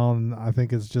down. I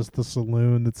think it's just the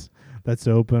saloon that's that's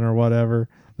open or whatever.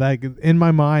 Like in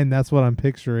my mind, that's what I'm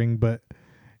picturing, but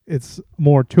it's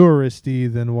more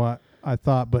touristy than what I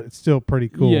thought, but it's still pretty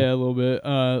cool. Yeah, a little bit.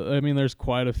 I mean, there's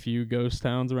quite a few ghost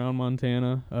towns around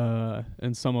Montana,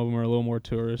 and some of them are a little more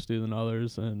touristy than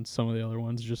others, and some of the other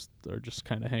ones are just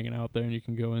kind of hanging out there, and you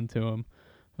can go into them.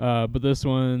 But this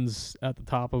one's at the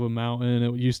top of a mountain.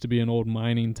 It used to be an old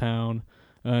mining town,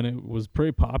 and it was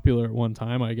pretty popular at one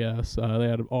time, I guess. They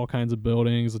had all kinds of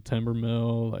buildings, a timber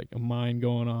mill, like a mine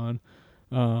going on.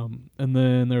 And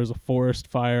then there was a forest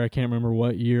fire. I can't remember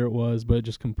what year it was, but it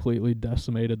just completely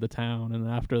decimated the town. And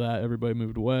after that, everybody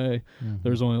moved away. Mm-hmm. There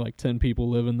was only like 10 people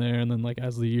living there. And then like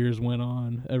as the years went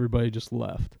on, everybody just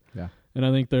left. Yeah. And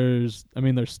I think there's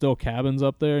still cabins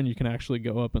up there, and you can actually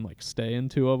go up and like stay in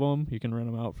 2 of them. You can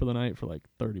rent them out for the night for like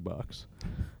 $30.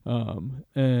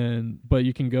 But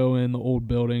you can go in the old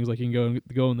buildings, like you can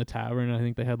go in the tavern. I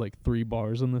think they had like 3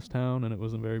 bars in this town, and it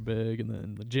wasn't very big. And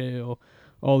then the jail,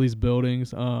 all these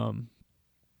buildings. In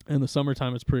the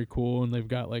summertime, it's pretty cool, and they've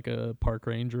got like a park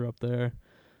ranger up there.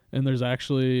 And there's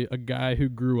actually a guy who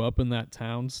grew up in that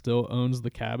town, still owns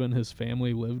the cabin his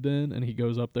family lived in, and he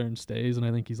goes up there and stays. And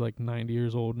I think he's like 90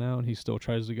 years old now, and he still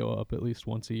tries to go up at least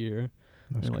once a year.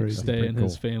 That's and crazy. like stay in cool.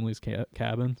 his family's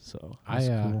cabin. So That's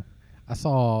cool. I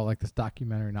saw like this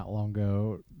documentary not long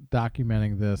ago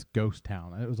documenting this ghost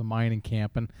town. It was a mining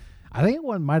camp, and I think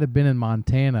one might have been in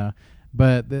Montana,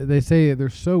 but they say they're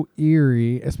so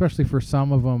eerie, especially for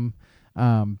some of them,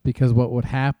 because what would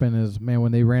happen is, man,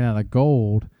 when they ran out of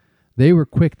gold, they were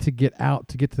quick to get out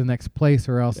to get to the next place,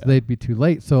 or else they'd be too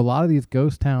late. So a lot of these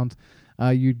ghost towns,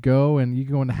 you'd go and you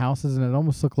go into houses, and it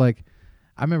almost looked like,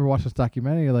 I remember watching this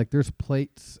documentary, like there's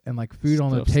plates and like food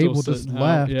on the table just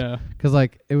left. Yeah. Because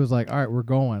like it was like, all right, we're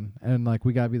going, and like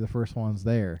we gotta be the first ones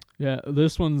there. Yeah,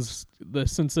 this one's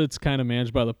since it's kind of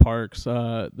managed by the parks.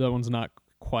 That one's not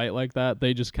quite like that.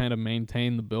 They just kind of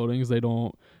maintain the buildings. They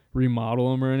don't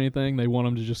remodel them or anything. They want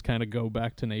them to just kind of go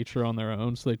back to nature on their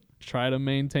own. So they try to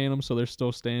maintain them so they're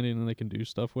still standing and they can do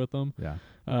stuff with them. Yeah.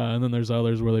 And then there's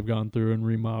others where they've gone through and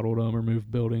remodeled them or moved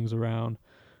buildings around.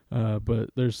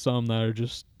 But there's some that are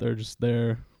just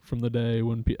there from the day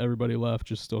when everybody left,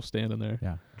 just still standing there.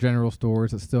 Yeah. General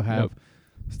stores that still have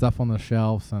stuff on the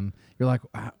shelves, and you're like,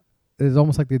 wow. It's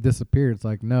almost like they disappeared. It's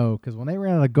like, no, because when they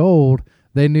ran out of gold,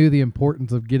 they knew the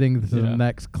importance of getting to the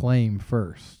next claim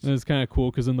first. And it's kind of cool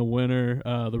because in the winter,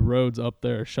 the roads up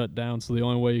there are shut down, so the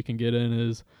only way you can get in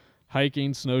is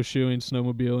hiking, snowshoeing,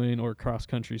 snowmobiling, or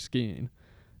cross-country skiing.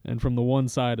 And from the one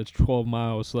side, it's 12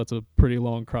 miles, so that's a pretty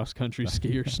long cross-country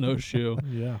ski or snowshoe.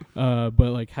 Yeah.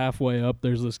 But like halfway up,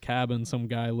 there's this cabin some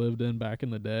guy lived in back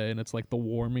in the day, and it's like the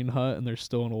warming hut, and there's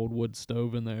still an old wood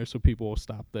stove in there, so people will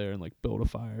stop there and like build a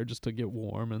fire just to get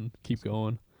warm and keep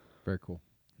going. Very cool.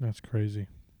 That's crazy.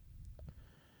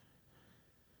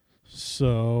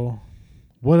 So,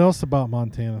 what else about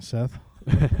Montana, Seth?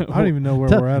 I don't even know where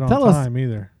we're at on time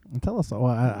either. Tell us. Well,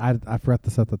 I forgot to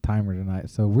set the timer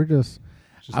tonight, so we're just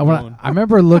going. I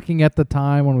remember looking at the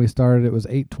time when we started. It was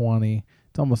 8:20.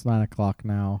 It's almost 9 o'clock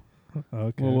now.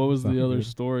 Okay. Well, what was the other good.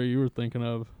 story you were thinking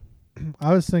of?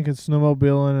 I was thinking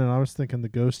snowmobiling, and I was thinking the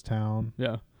ghost town.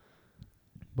 Yeah.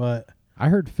 But I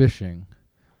heard fishing.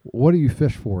 What do you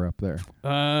fish for up there?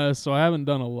 So I haven't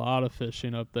done a lot of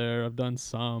fishing up there. I've done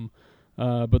some.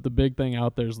 But the big thing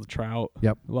out there is the trout.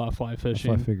 Yep. A lot of fly That's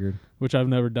fishing. what I figured. Which I've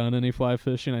never done any fly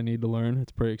fishing. I need to learn.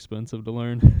 It's pretty expensive to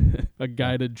learn. A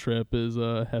guided trip is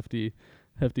a hefty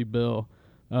bill.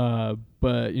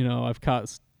 But you know, I've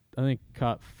caught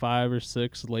 5 or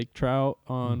 6 lake trout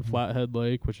on Flathead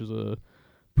Lake, which is a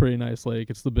pretty nice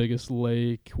lake. It's the biggest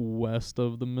lake west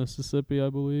of the Mississippi, I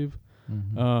believe.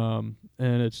 Mm-hmm.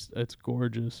 And it's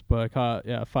gorgeous. But I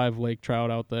caught 5 lake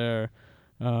trout out there.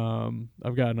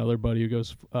 I've got another buddy who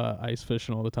goes ice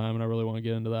fishing all the time, and I really want to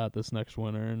get into that this next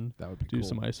winter and That would be do cool.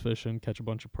 some ice fishing, catch a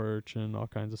bunch of perch and all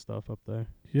kinds of stuff up there.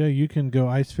 yeah, you can go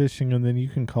ice fishing, and then you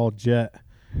can call Jet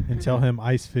and tell him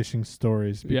ice fishing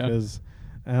stories, Yeah. because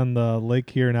on the lake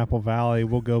here in Apple Valley,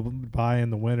 we'll go by in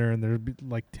the winter, and there'll be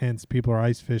like tents. People are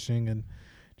ice fishing, and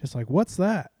just like, what's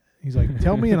that? He's like,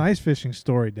 tell me an ice fishing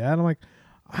story, Dad. I'm like,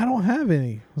 I don't have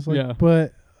any. I was like, Yeah.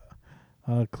 but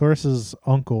Clarissa's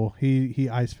uncle, he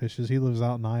ice fishes. He lives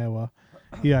out in Iowa.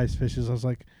 He ice fishes. I was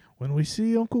like, when we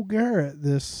see Uncle Garrett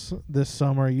this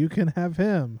summer, you can have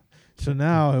him. So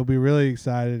now he'll be really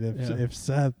excited if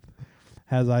Seth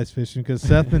has ice fishing, because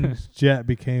Seth and Jet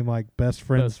became like best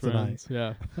friends tonight.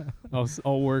 Yeah.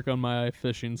 I'll work on my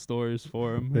fishing stories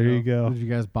for him. There you go. Did you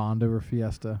guys bond over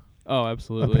Fiesta? Oh,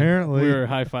 absolutely. Apparently. we were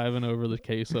high-fiving over the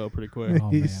queso pretty quick.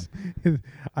 Oh,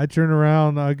 I turn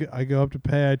around, I go up to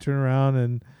pay, I turn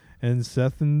around, and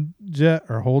Seth and Jet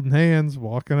are holding hands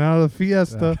walking out of the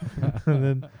Fiesta. And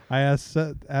then I asked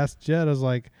Jet, I was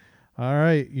like, all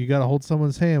right, you got to hold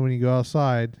someone's hand when you go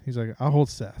outside. He's like, I'll hold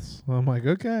Seth's. I'm like,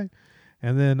 okay.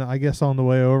 And then I guess on the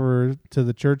way over to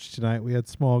the church tonight, we had a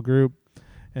small group,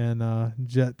 and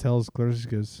Jet tells Clarissa,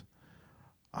 he goes,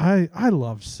 I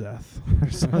love Seth. Or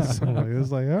something. It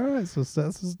was like, all right, so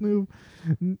Seth's his new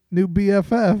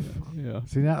BFF. Yeah.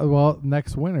 See now, well,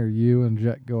 next winter you and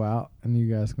Jet go out and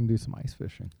you guys can do some ice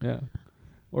fishing. Yeah.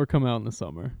 Or come out in the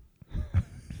summer.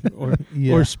 or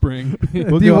Yeah. or spring.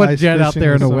 We'll do you go want ice Jet out fishing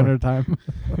there in the summer. wintertime?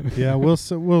 Yeah,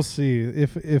 we'll see.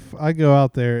 If I go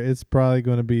out there, it's probably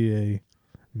going to be a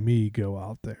me go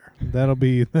out there. That'll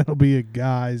be a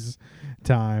guy's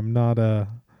time, not a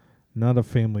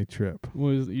family trip.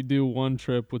 Was you do one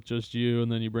trip with just you,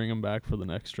 and then you bring them back for the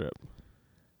next trip.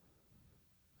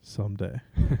 Someday.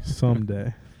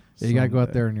 Yeah, you gotta go out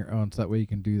Someday. there on your own, so that way you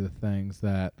can do the things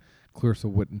that Clarissa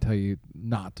wouldn't tell you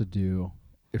not to do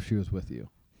if she was with you.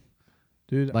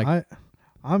 Dude. Like-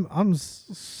 I'm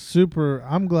super.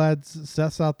 I'm glad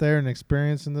Seth's out there and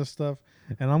experiencing this stuff,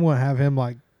 and I'm gonna have him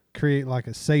like create like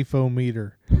a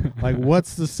safo-meter. Like,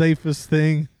 what's the safest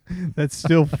thing that's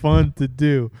still fun to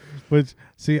do? Which,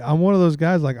 see, I'm one of those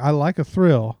guys. Like, I like a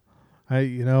thrill.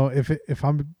 If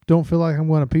I don't feel like I'm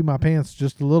going to pee my pants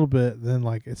just a little bit, then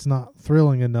like it's not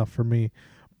thrilling enough for me.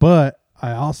 But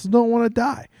I also don't want to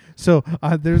die. So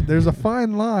there's a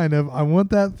fine line of I want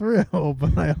that thrill,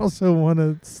 but I also want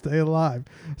to stay alive.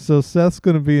 So Seth's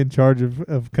going to be in charge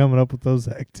of coming up with those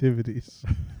activities.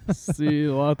 See,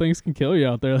 a lot of things can kill you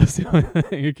out there. That's the only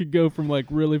thing. It could go from like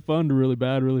really fun to really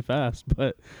bad really fast,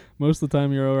 but most of the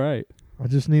time you're all right. I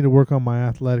just need to work on my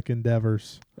athletic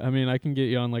endeavors. I mean, I can get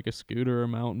you on like a scooter or a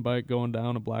mountain bike going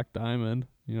down a Black Diamond,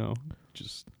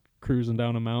 just cruising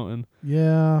down a mountain.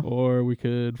 Yeah. Or we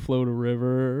could float a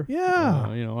river. Yeah.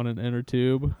 On an inner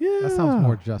tube. Yeah. That sounds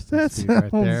more Justin That speed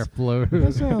right there. sounds- Float.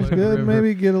 That sounds float a good. river.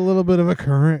 Maybe get a little bit of a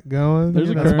current going.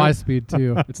 There's a That's current. my speed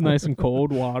too. It's nice and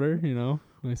cold water,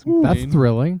 nice and Ooh. That's clean.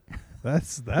 thrilling.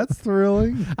 That's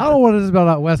thrilling. I don't know what it is about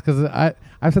out west, because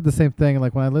I've said the same thing.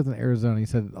 Like when I lived in Arizona, he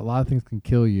said a lot of things can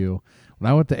kill you. When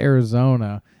I went to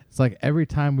Arizona, it's like every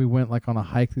time we went like on a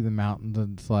hike through the mountains,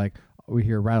 and it's like we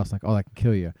hear rattlesnake, oh, that can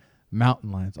kill you.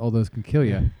 Mountain lions, oh, those can kill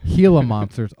you. Gila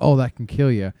monsters, oh, that can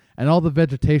kill you. And all the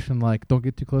vegetation, like, don't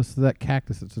get too close to that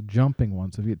cactus. It's a jumping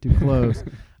one, so if you get too close,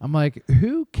 I'm like,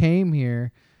 who came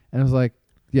here and was like,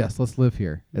 yes, let's live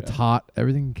here. It's Yeah. hot.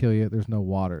 Everything can kill you. There's no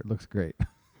water. It looks great.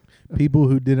 People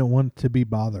who didn't want to be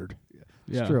bothered.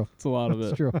 Yeah, true. It's a lot of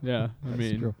It's it. true. Yeah, I That's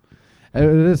mean, true. It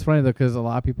is funny, though, because a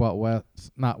lot of people out west,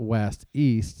 not west,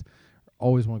 east,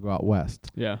 always want to go out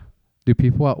west. yeah. Do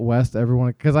people out west ever want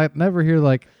to? Because I never hear,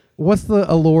 like, what's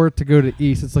the allure to go to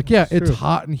east? It's like, yeah, It's it's true.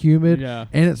 hot and humid, Yeah.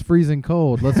 and it's freezing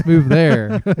cold. Let's move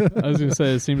there. I was gonna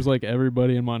say, it seems like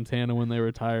everybody in Montana, when they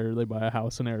retire, they buy a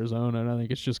house in Arizona, and I think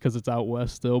it's just because it's out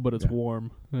west still, but it's Yeah.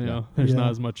 warm. Yeah. There's Yeah.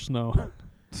 not as much snow.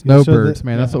 Snowbirds, so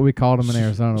man. That's yeah. what we called them in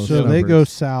Arizona. was So they go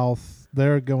snowbirds. south.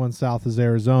 They're going south as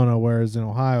Arizona, whereas in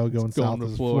Ohio, going It's south to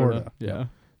as Florida. Yeah.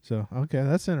 So, okay,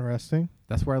 that's interesting.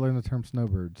 That's where I learned the term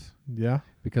snowbirds, Yeah.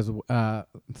 because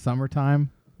summertime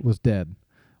was dead.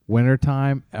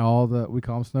 Wintertime, we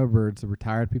call them snowbirds. The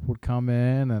retired people would come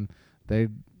in and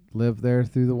they'd live there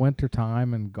through the winter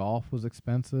time, and golf was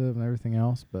expensive and everything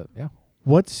else. But yeah,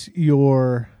 What's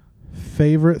your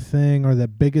favorite thing or the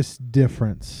biggest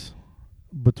difference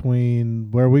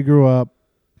between where we grew up,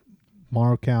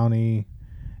 Morrow County,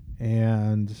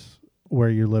 and where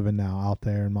you're living now out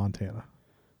there in Montana?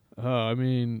 I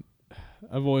mean,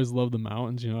 I've always loved the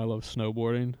mountains. I love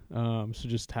snowboarding. So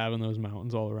just having those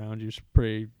mountains all around you is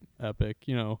pretty epic.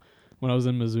 When I was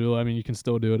in Missoula, I mean, you can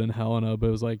still do it in Helena, but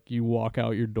it was like you walk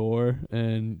out your door,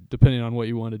 and depending on what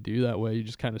you want to do that way, you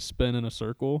just kind of spin in a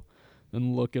circle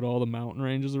and look at all the mountain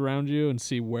ranges around you and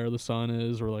see where the sun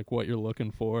is or like what you're looking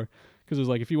for. Because it was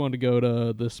like, if you wanted to go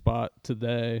to this spot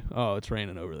today, oh, it's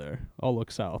raining over there. I'll look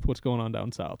south. What's going on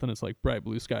down south? And it's like bright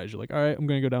blue skies. You're like, all right, I'm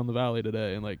going to go down the valley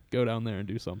today and like go down there and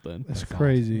do something. That's That's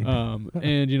crazy. And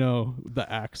the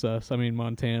access. I mean,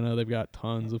 Montana, they've got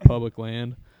tons of public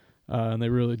land, and they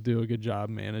really do a good job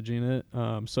managing it.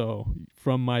 So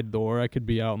from my door, I could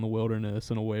be out in the wilderness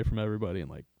and away from everybody in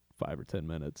like 5 or 10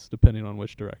 minutes, depending on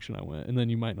which direction I went. And then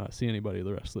you might not see anybody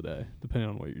the rest of the day, depending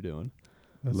on what you're doing.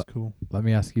 That's cool. let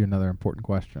me ask you another important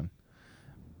question.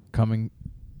 Because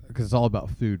it's all about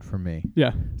food for me.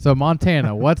 Yeah. So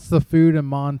Montana, what's the food in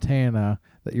Montana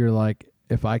that you're like,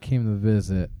 if I came to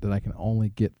visit, that I can only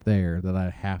get there, that I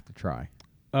have to try?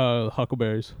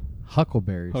 Huckleberries.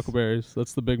 Huckleberries. Huckleberries.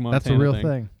 That's the big Montana That's a real thing.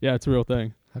 thing. Yeah, it's a real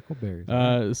thing.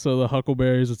 Huckleberries. So the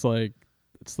huckleberries, it's like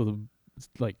it's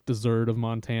like dessert of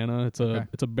Montana. It's Okay.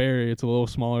 a berry. It's a little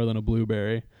smaller than a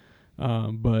blueberry.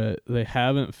 But they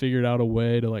haven't figured out a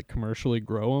way to like commercially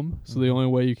grow them. So the only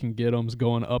way you can get them is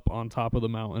going up on top of the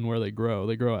mountain where they grow.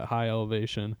 They grow at high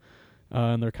elevation,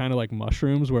 and they're kind of like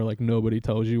mushrooms where like nobody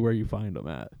tells you where you find them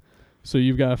at. So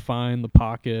you've got to find the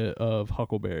pocket of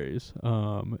huckleberries,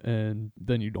 and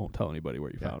then you don't tell anybody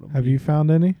where you found them. Have you found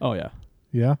any? Oh yeah,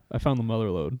 Yeah. I found the mother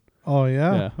lode. Oh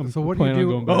yeah. Yeah. I'm So what do you planning on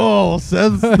do- going back. Oh,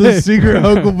 Seth's the secret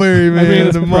huckleberry man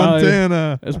it's in probably-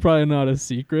 Montana. It's probably not a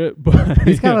secret, but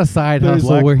He's got a side There's hustle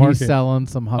black where market. he's selling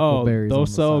some huckleberries. they'll on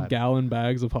the sell side. gallon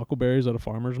bags of huckleberries at a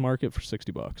farmer's market for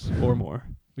 $60 or more.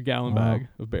 A gallon Wow. bag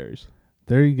of berries.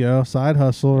 There you go. Side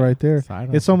hustle right there. Side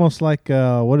It's hustle. almost like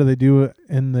what do they do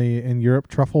in Europe?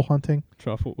 Truffle hunting.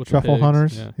 Truffle with the Truffle pigs,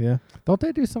 hunters. Yeah. Yeah. Don't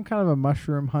they do some kind of a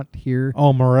mushroom hunt here?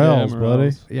 Oh, morels, Yeah, buddy.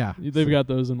 morels. Yeah, They've got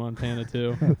those in Montana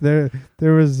too.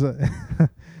 there was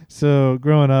so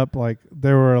growing up, like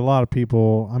there were a lot of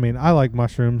people. I mean, I like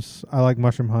mushrooms. I like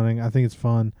mushroom hunting. I think it's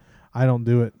fun. I don't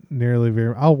do it nearly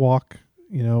very. I'll walk,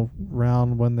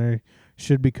 around when they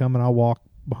should be coming. I'll walk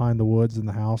behind the woods in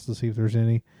the house to see if there's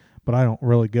any, but I don't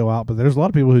really go out. But there's a lot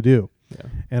of people who do. Yeah.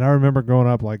 And I remember growing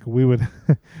up, like we would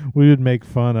we would make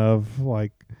fun of,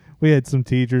 like, we had some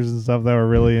teachers and stuff that were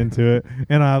really into it,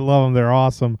 and I love them. They're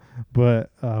awesome. But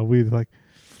we'd like,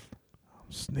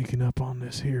 I'm sneaking up on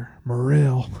this here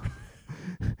morel.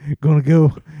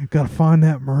 Gotta find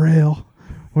that morel.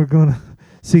 We're gonna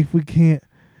see if we can't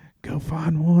go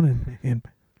find one and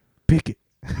pick it.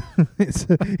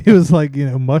 It was like,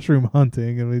 mushroom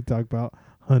hunting, and we talk about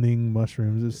hunting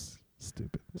mushrooms. It's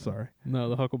stupid. Sorry. No,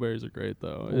 the huckleberries are great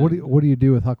though. What do you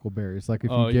do with huckleberries? Like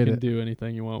if you you get can it, do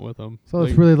anything you want with them. so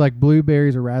it's really like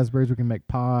blueberries or raspberries. We can make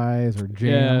pies or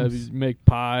Yeah, jams. you make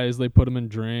pies. They put them in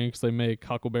drinks. They make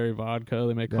huckleberry vodka.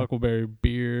 They make Yeah. huckleberry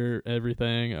beer.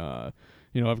 Everything.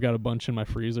 I've got a bunch in my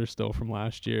freezer still from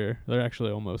last year. They're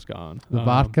actually almost gone. The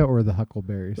vodka or the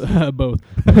huckleberries? Both.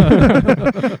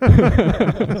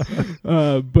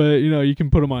 But you can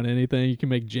put them on anything. You can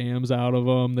make jams out of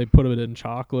them. They put it in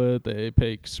chocolate. They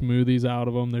make smoothies out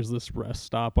of them. There's this rest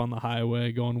stop on the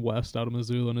highway going west out of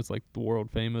Missoula, and it's like the world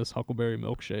famous huckleberry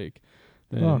milkshake.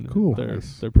 Oh, And cool. They're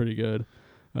pretty good.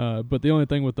 But the only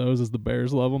thing with those is the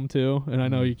bears love them too. And I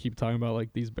know you keep talking about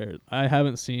like these bears. I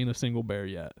haven't seen a single bear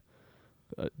yet.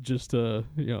 Just to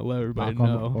let everybody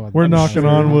know. We're I'm knocking sure-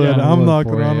 on wood. yeah, I'm wood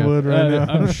knocking for on you. wood right now.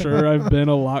 I'm sure I've been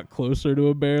a lot closer to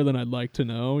a bear than I'd like to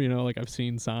know. Like I've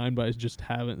seen sign, but I just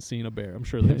haven't seen a bear. I'm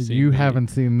sure they've seen You me. haven't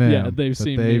seen them. Yeah, they've but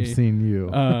seen they've me. seen you.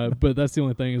 But that's the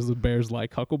only thing is the bears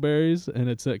like huckleberries, and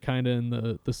it's kind of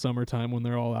in the summertime when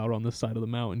they're all out on this side of the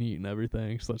mountain eating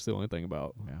everything. So that's the only thing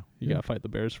about yeah. you gotta fight the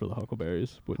bears for the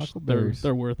huckleberries, which Huckleberries.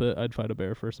 they're worth it. I'd fight a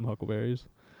bear for some huckleberries.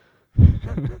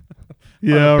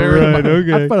 Yeah, right.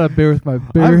 Okay. I fought a bear with my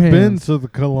bare I've hands. been to the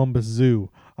Columbus Zoo.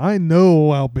 I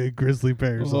know how big grizzly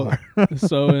bears Well, are.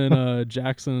 So in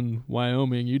Jackson,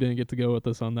 Wyoming, you didn't get to go with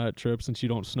us on that trip since you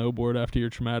don't snowboard after your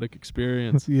traumatic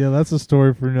experience. Yeah, that's a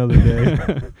story for another day.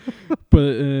 But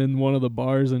in one of the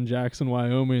bars in Jackson,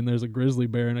 Wyoming, there's a grizzly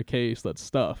bear in a case that's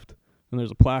stuffed, and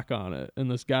there's a plaque on it. And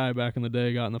this guy back in the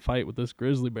day got in a fight with this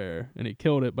grizzly bear, and he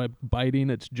killed it by biting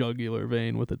its jugular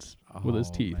vein with his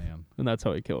teeth, Man. and that's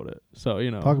how he killed it. So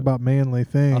Talk about manly I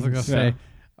things. was going to Yeah. say,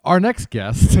 our next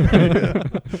guest.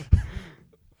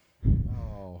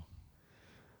 Oh.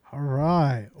 All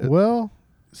right. Well,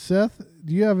 Seth,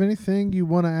 do you have anything you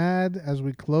want to add as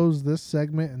we close this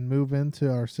segment and move into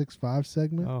our 6-5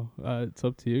 segment? Oh, it's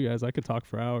up to you guys. I could talk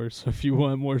for hours. So if you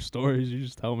want more stories, you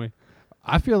just tell me.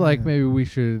 I feel like Yeah. maybe we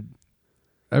should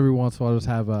every once in a while just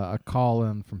have a call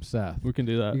in from Seth. We can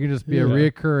do that. You can just be Yeah. a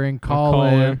reoccurring call call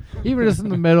in, even just in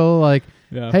the middle, like,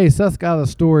 Yeah. hey, Seth's got a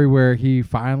story where he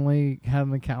finally had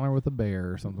an encounter with a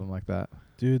bear or something like that.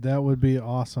 Dude, that would be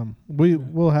awesome. We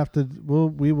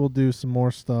will do some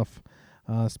more stuff,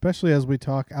 especially as we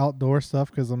talk outdoor stuff,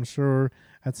 because I'm sure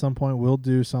at some point we'll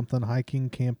do something hiking,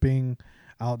 camping,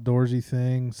 outdoorsy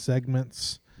thing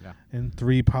segments Yeah. in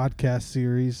 3 podcast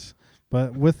series.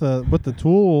 But with the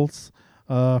tools,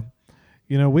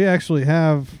 we actually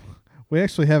have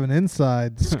an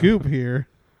inside scoop here,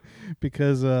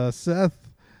 because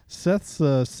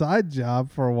Seth's side job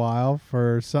for a while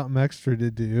for something extra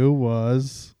to do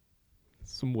was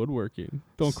Some woodworking.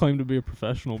 Don't claim to be a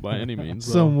professional by any means.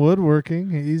 some though. woodworking.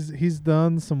 He's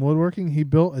done some woodworking. He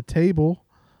built a table,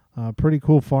 pretty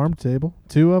cool farm table,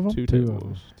 2 of them. Two Two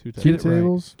tables. Two Get Two tables. it right.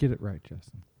 tables. Get it right,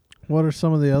 Justin. What are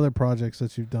some of the other projects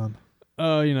that you've done?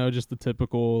 Just the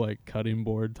typical like cutting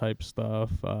board type stuff,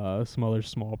 some other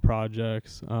small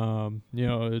projects.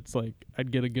 It's like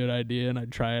I'd get a good idea and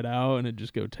I'd try it out and it'd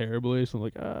just go terribly. So I'm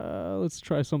like, let's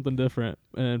try something different.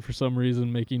 And for some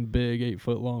reason, making big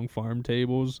 8-foot-long farm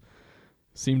tables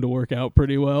seemed to work out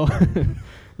pretty well.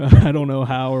 I don't know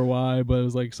how or why, but it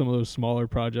was like some of those smaller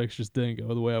projects just didn't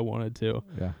go the way I wanted to.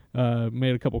 Yeah.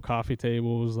 Made a couple coffee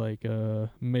tables,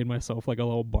 made myself like a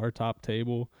little bar top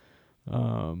table.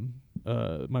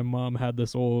 My mom had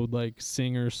this old like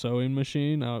Singer sewing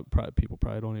machine. People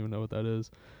probably don't even know what that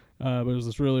is. But it was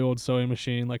this really old sewing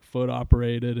machine, like foot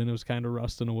operated, and it was kind of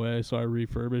rusting away. So I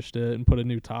refurbished it and put a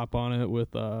new top on it with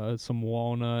some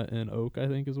walnut and oak, I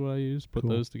think is what I used. Put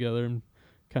those together and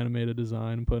kind of made a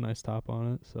design and put a nice top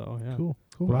on it. So yeah. Cool.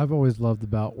 What I've always loved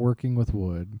about working with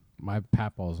wood, my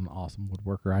papa's an awesome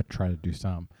woodworker. I try to do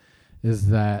some, is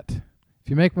that if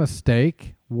you make a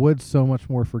mistake, wood's so much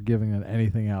more forgiving than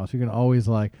anything else. You can always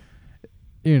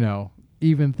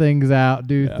even things out,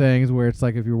 do things where it's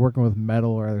like if you're working with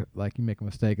metal or like you make a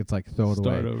mistake, it's like throw it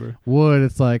away. Start over. Wood,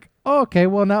 it's like, okay,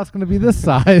 well now it's going to be this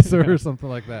size or something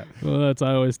like that. Well,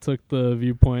 I always took the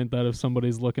viewpoint that if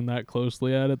somebody's looking that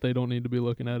closely at it, they don't need to be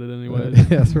looking at it anyway.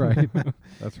 That's right.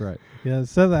 That's right. Yeah,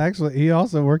 Seth actually, he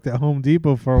also worked at Home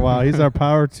Depot for a while. He's our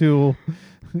power tool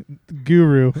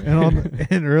guru.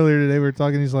 And earlier today we were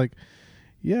talking, he's like,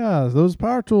 yeah, those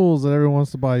power tools that everyone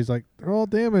wants to buy, he's like, they're all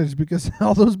damaged because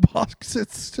all those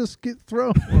boxes just get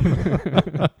thrown.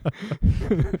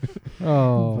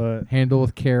 But handle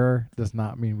with care does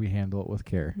not mean we handle it with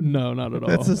care. No, not at all.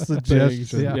 That's a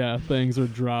suggestion. Things are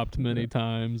dropped many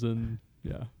times, and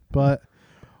yeah. But,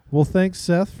 well, thanks,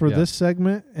 Seth, for this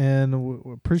segment, and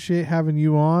we appreciate having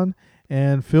you on.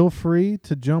 And feel free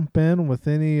to jump in with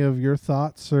any of your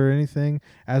thoughts or anything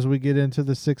as we get into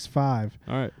the 6-5.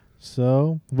 All right.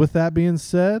 So, with that being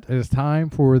said, it is time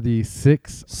for the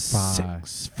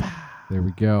 6-5. There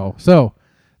we go. So,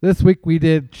 this week we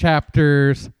did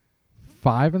chapters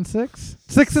 5 and 6?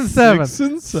 6 and 7. 6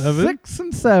 and 7. 6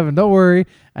 and 7. Don't worry.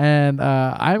 And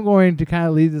I'm going to kind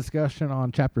of lead the discussion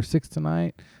on chapter 6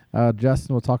 tonight.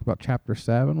 Justin will talk about chapter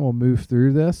 7. We'll move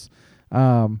through this.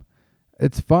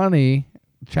 It's funny.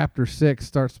 Chapter 6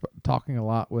 starts talking a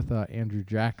lot with Andrew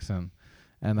Jackson.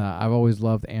 And I've always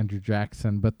loved Andrew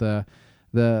Jackson, but the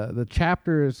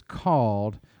chapter is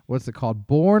called, what's it called?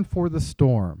 Born for the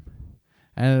Storm.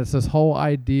 And it's this whole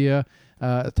idea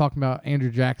talking about Andrew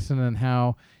Jackson and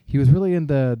how he was really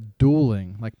into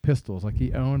dueling, like pistols. Like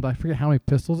he owned, I forget how many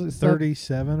pistols it said.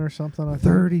 37 or something, I think.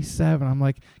 37. I'm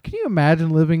like, can you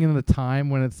imagine living in a time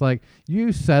when it's like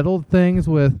you settled things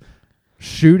with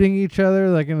shooting each other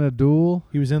like in a duel?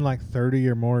 He was in like 30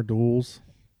 or more duels.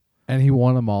 And he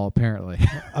won them all, apparently.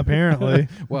 Apparently.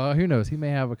 Well, who knows? He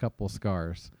may have a couple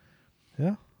scars.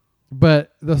 Yeah.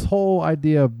 But this whole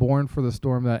idea of Born for the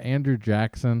Storm, that Andrew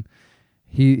Jackson,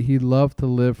 he loved to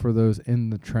live for those in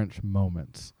the trench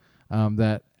moments.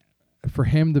 That for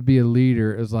him to be a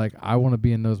leader is like, I want to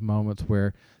be in those moments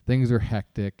where things are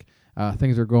hectic,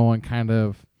 things are going kind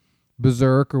of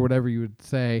berserk or whatever you would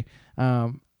say.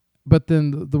 But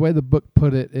then the way the book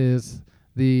put it is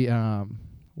the,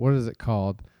 what is it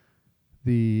called?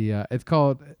 It's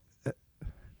called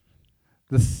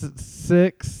the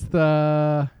sixth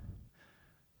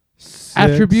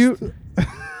attribute.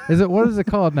 What is it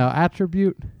called now?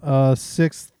 Attribute?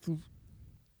 Sixth.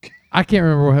 I can't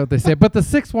remember what they say, but the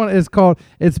sixth one is called,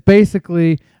 it's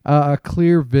basically a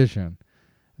clear vision.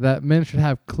 That men should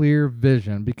have clear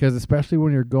vision, because especially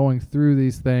when you're going through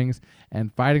these things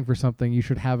and fighting for something, you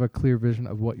should have a clear vision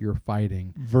of what you're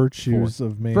fighting. Virtues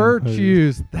of manhood.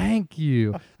 Virtues. Thank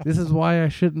you. This is why I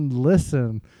shouldn't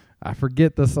listen. I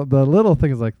forget the little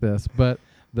things like this, but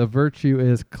the virtue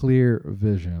is clear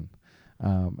vision,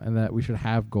 and that we should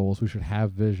have goals. We should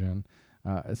have vision,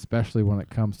 especially when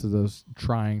it comes to those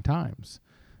trying times.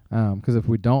 Because if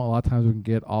we don't, a lot of times we can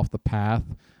get off the path.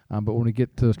 But when we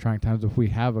get to those trying times, if we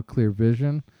have a clear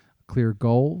vision, clear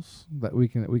goals, that we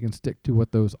can stick to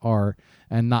what those are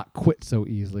and not quit so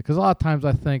easily. Because a lot of times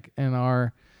I think in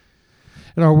our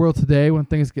world today, when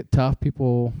things get tough,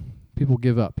 people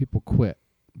give up, people quit.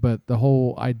 But the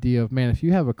whole idea of, man, if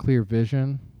you have a clear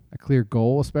vision, a clear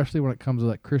goal, especially when it comes to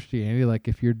like Christianity, like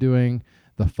if you're doing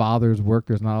the Father's work,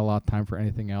 there's not a lot of time for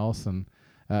anything else, and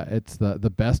it's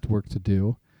the best work to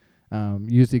do.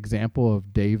 Use the example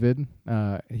of David.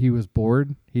 He was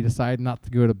bored. He decided not to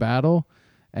go to battle,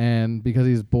 and because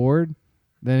he's bored,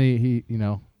 then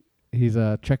he's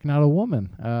checking out a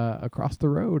woman across the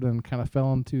road and kind of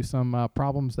fell into some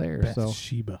problems there.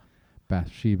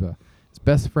 Bathsheba, his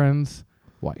best friend's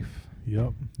wife.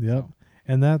 Yep.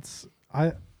 And that's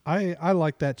I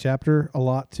like that chapter a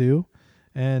lot too.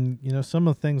 And, some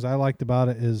of the things I liked about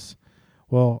it is,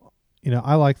 well,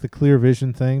 I like the clear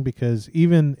vision thing, because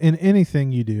even in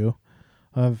anything you do,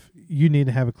 you need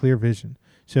to have a clear vision.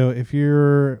 So if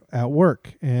you're at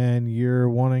work and you're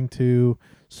wanting to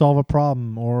solve a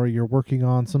problem, or you're working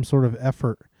on some sort of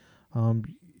effort,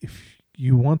 if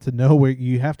you want to know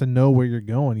you have to know where you're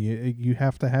going. You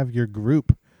have to have your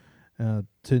group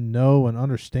to know and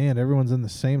understand everyone's in the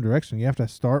same direction. You have to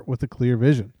start with a clear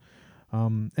vision.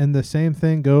 And the same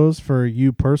thing goes for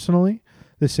you personally.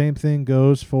 The same thing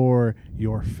goes for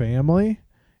your family,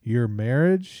 your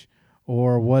marriage,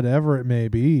 or whatever it may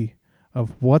be,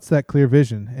 of what's that clear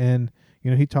vision. And,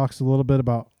 he talks a little bit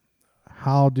about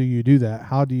how do you do that?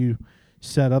 How do you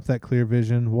set up that clear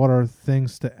vision? What are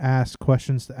things to ask,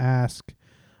 questions to ask,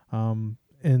 and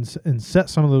set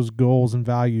some of those goals and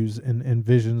values and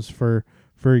visions for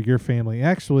your family.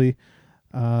 Actually,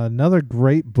 another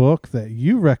great book that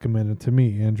you recommended to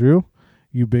me, Andrew,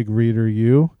 you big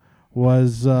reader,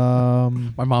 was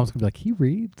My mom's gonna be like, he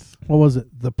reads. what was it?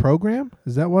 The Program?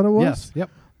 Is that what it was? Yes. Yep.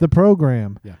 The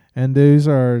Program. Yeah. And these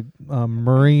are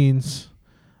Marines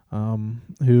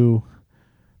who,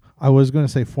 I was going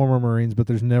to say former Marines, but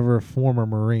there's never a former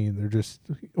Marine. They're just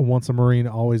once a Marine,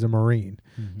 always a Marine.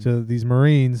 Mm-hmm. So these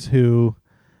Marines who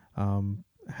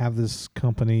have this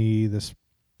company,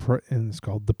 and it's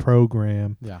called The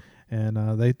Program. Yeah.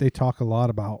 And they talk a lot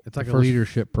about It's like the a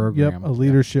leadership program. Yep, a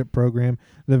leadership program.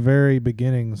 The very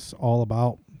beginning's all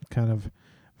about kind of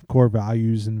core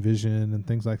values and vision and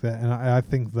things like that. And I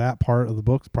think that part of the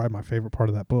book is probably my favorite part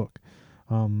of that book.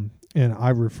 And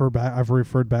I've referred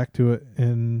back to it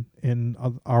in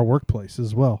our workplace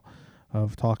as well,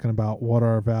 of talking about what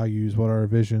are our values, what are our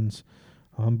visions.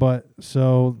 But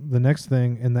so the next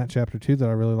thing in that chapter 2 that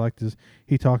I really liked is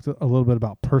he talked a little bit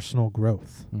about personal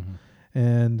growth. Mm-hmm.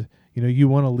 And, you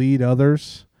want to lead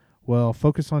others. Well,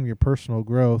 focus on your personal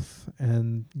growth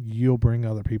and you'll bring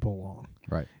other people along.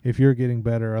 Right. If you're getting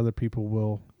better, other people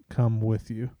will come with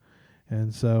you.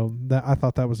 And so I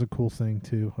thought that was a cool thing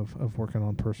too, of working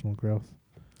on personal growth.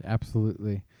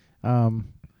 Absolutely. And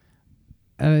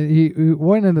he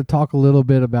went in to talk a little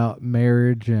bit about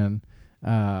marriage, and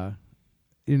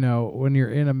when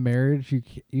you're in a marriage,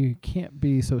 you can't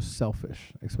be so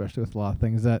selfish, especially with a lot of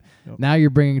things that now you're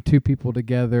bringing two people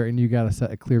together, and you got to set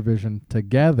a clear vision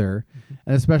together. Mm-hmm.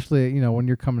 And especially, when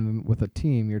you're coming in with a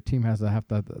team, your team has to have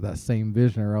that same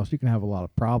vision, or else you can have a lot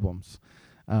of problems.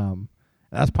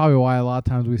 That's probably why a lot of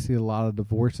times we see a lot of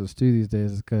divorces too these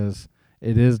days, is because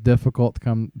it is difficult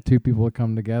two people to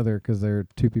come together, because they're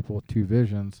two people with two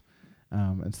visions.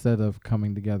 Instead of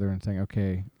coming together and saying,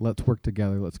 okay, let's work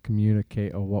together, let's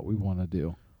communicate on what we want to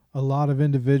do. A lot of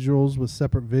individuals with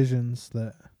separate visions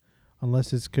that,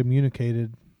 unless it's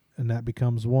communicated and that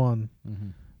becomes one,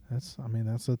 mm-hmm.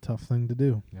 that's a tough thing to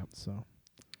do. Yep. So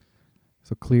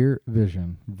clear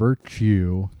vision,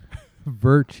 virtue.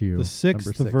 The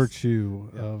sixth virtue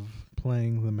Yep. of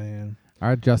playing the man. All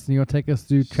right, Justin, you want to take us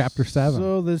through chapter 7?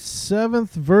 So the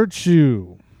seventh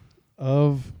virtue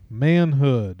of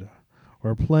manhood,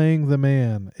 or playing the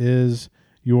man, is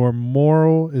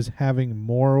having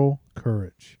moral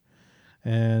courage.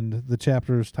 And the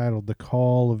chapter is titled The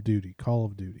Call of Duty.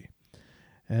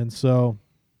 And so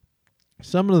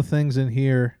some of the things in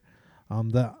here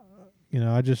that,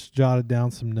 I just jotted down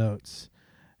some notes.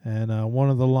 And one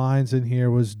of the lines in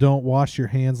here was, don't wash your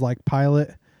hands like Pilate,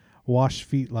 wash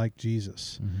feet like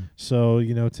Jesus. Mm-hmm. So,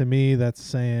 to me, that's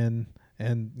saying,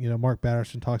 and, Mark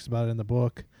Batterson talks about it in the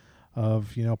book,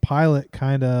 of, Pilate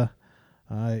kind of,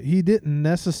 he didn't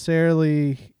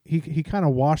necessarily, he kind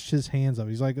of washed his hands of it.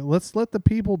 He's like, let's let the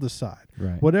people decide.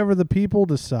 Right. Whatever the people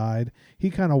decide, he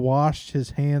kind of washed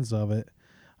his hands of it.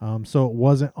 So it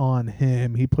wasn't on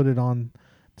him. He put it on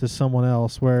to someone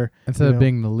else, where instead of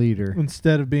being the leader.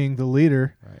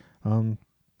 Right.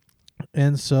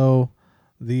 And so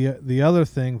the other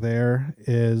thing there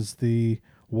is the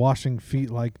washing feet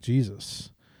like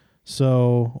Jesus.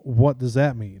 So what does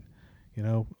that mean?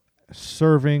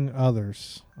 Serving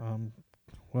others.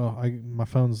 My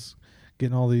phone's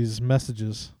getting all these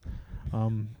messages,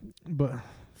 but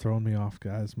throwing me off,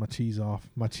 guys. My chi is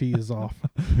off.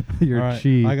 Your right,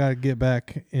 chi. I got to get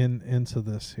back into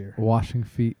this here. Washing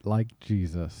feet like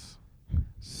Jesus.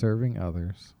 Serving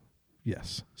others.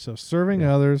 Yes. So serving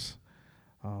others.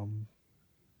 Man,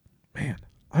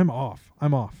 I'm off.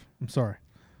 I'm sorry.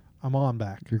 I'm on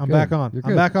back. You're I'm good. back on. You're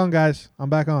I'm good. back on, guys. I'm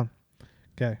back on.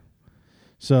 Okay.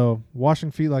 So washing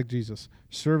feet like Jesus,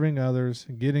 serving others,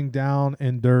 getting down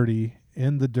and dirty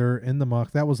in the dirt, in the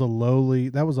muck. That was a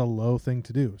low thing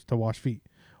to do, to wash feet.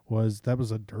 That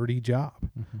was a dirty job.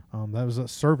 Mm-hmm. That was a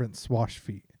servant's wash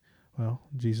feet. Well,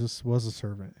 Jesus was a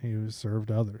servant. He was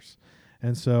served others.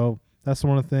 And so that's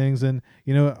one of the things. And,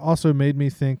 you know, it also made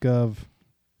me think of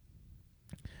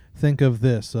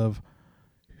this, of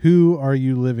who are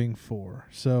you living for?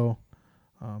 So,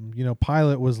 you know,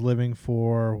 Pilate was living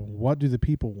for, what do the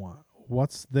people want?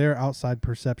 What's their outside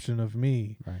perception of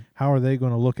me? Right. How are they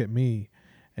going to look at me?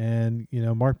 And, you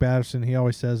know, Mark Batterson, he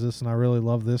always says this, and I really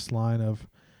love this line of,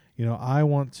 you know, I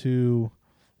want to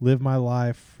live my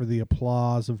life for the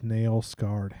applause of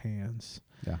nail-scarred hands.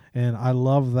 Yeah. And I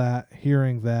love that,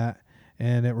 hearing that.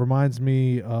 And it reminds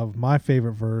me of my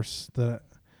favorite verse that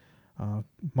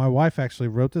my wife actually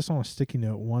wrote this on a sticky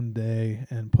note one day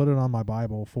and put it on my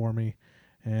Bible for me.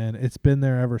 And it's been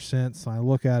there ever since. I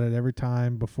look at it every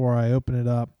time before I open it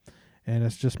up. And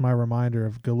it's just my reminder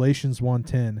of Galatians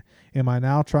 1:10. Am I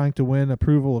now trying to win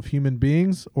approval of human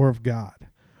beings or of God?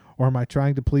 Or am I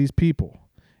trying to please people?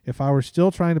 If I were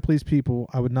still trying to please people,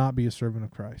 I would not be a servant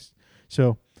of Christ.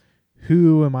 So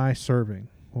who am I serving?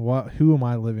 Who am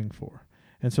I living for?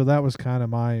 And so that was kind of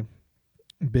my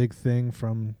big thing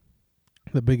from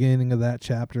the beginning of that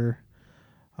chapter.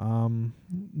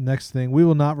 Next thing, we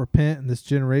will not repent in this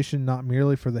generation, not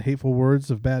merely for the hateful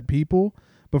words of bad people,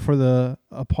 but for the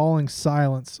appalling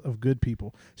silence of good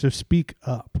people. So speak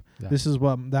up. Yeah.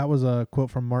 That was a quote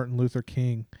from Martin Luther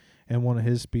King in one of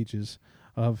his speeches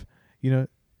of, you know,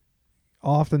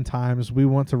 oftentimes we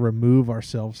want to remove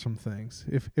ourselves from things.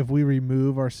 If we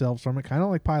remove ourselves from it, kind of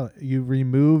like Pilate, you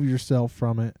remove yourself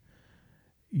from it,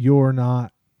 you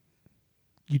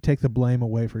take the blame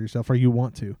away for yourself, or you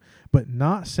want to. But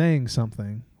not saying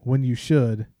something when you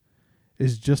should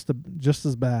is just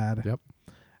as bad Yep.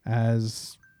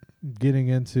 as getting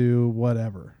into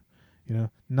whatever. You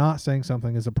know, not saying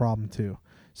something is a problem too.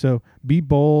 So be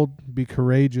bold, be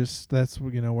courageous. That's,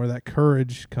 you know, where that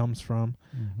courage comes from,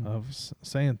 Mm-hmm. of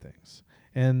saying things.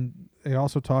 And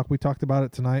we talked about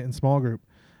it tonight in small group.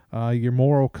 Your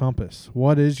moral compass.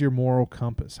 What is your moral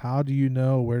compass? How do you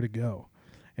know where to go?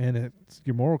 And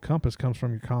your moral compass comes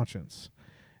from your conscience.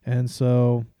 And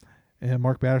so, and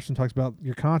Mark Batterson talks about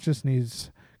your conscience needs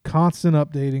constant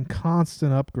updating,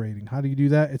 constant upgrading. How do you do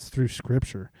that? It's through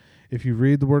Scripture. If you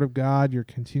read the Word of God, you're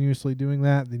continuously doing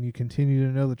that, then you continue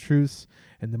to know the truths.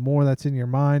 And the more that's in your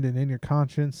mind and in your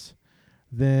conscience,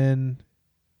 then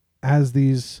as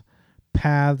these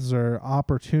paths or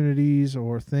opportunities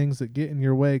or things that get in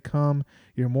your way come,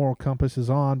 your moral compass is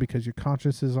on because your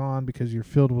conscience is on, because you're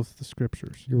filled with the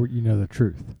Scriptures. You know the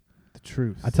truth. The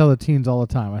truth. I tell the teens all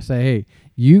the time, I say, hey,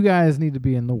 you guys need to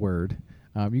be in the Word.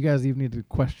 You guys even need to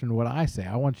question what I say.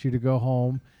 I want you to go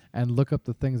home and look up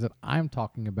the things that I'm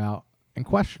talking about and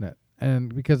question it.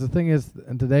 And because the thing is,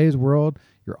 in today's world,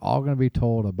 you're all going to be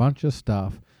told a bunch of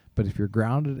stuff, but if you're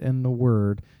grounded in the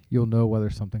Word, you'll know whether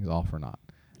something's off or not.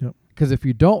 Yep. Because if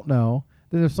you don't know,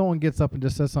 then if someone gets up and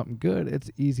just says something good,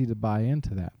 it's easy to buy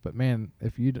into that. But man,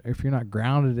 if you're not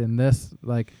grounded in this,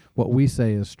 like what we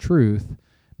say is truth,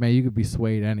 man, you could be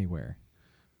swayed anywhere.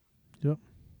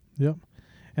 Yep.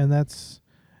 And that's,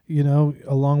 you know,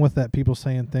 along with that, people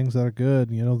saying things that are good.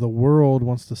 You know, the world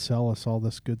wants to sell us all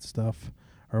this good stuff,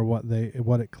 or what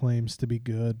it claims to be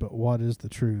good, but what is the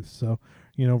truth? So,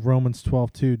 you know, Romans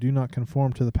 12:2, do not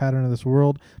conform to the pattern of this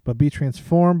world, but be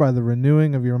transformed by the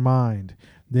renewing of your mind.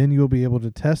 Then you will be able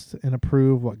to test and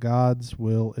approve what God's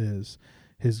will is,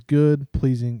 his good,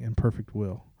 pleasing, and perfect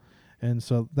will. And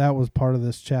so that was part of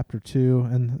this chapter 2.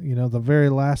 And, you know, the very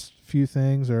last few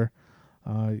things are,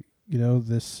 you know,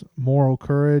 this moral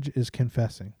courage is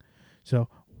confessing. So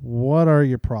what are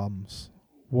your problems?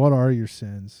 What are your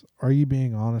sins? Are you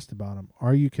being honest about them?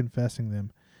 Are you confessing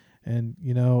them? And,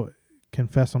 you know,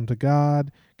 confess them to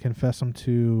God, confess them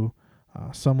to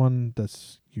someone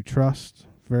that's you trust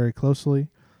very closely.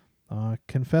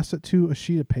 Confess it to a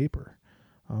sheet of paper.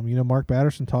 You know, Mark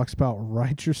Batterson talks about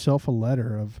write yourself a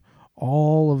letter of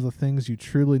all of the things you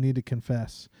truly need to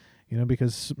confess. You know,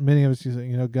 because many of us,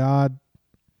 you know, God,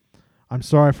 I'm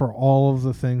sorry for all of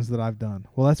the things that I've done.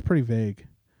 Well, that's pretty vague.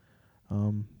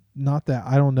 Not that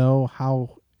I don't know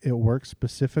how it works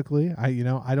specifically. I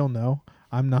don't know.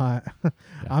 I'm not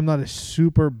I'm not a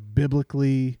super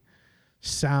biblically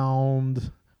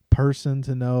sound person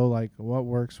to know like what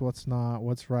works, what's not,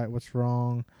 what's right, what's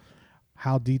wrong,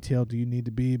 how detailed do you need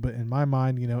to be. But in my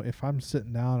mind, you know, if I'm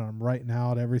sitting down and I'm writing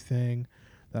out everything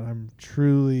that I'm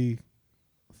truly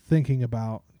thinking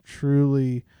about,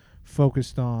 truly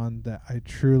focused on, that I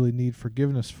truly need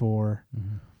forgiveness for,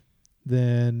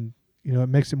 then, you know, it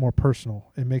makes it more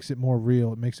personal. It makes it more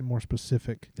real. It makes it more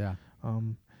specific. Yeah.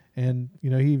 And, you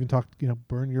know, he even talked, you know,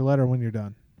 burn your letter when you're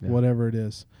done, whatever it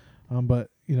is. But,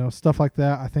 you know, stuff like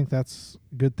that, I think that's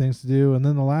good things to do. And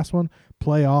then the last one,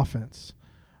 play offense.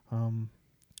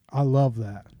 I love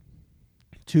that.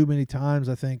 Too many times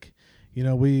I think,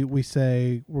 we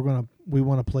say we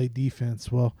want to play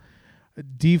defense. Well, a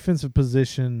defensive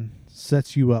position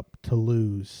sets you up to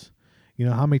lose.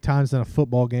 How many times in a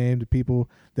football game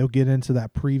they'll get into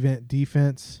that prevent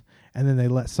defense and then they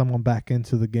let someone back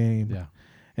into the game. Yeah.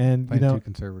 And Playing too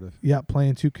conservative. Yeah,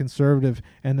 playing too conservative.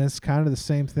 And it's kind of the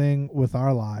same thing with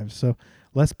our lives. So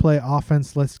let's play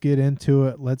offense. Let's get into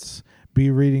it. Let's be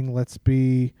reading. Let's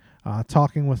be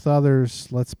talking with others.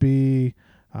 Let's be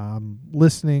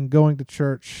listening, going to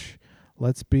church.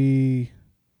 Let's be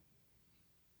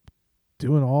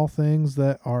doing all things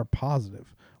that are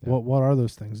positive. Yeah. What are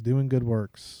those things? Doing good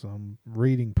works,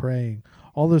 reading, praying.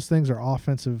 All those things are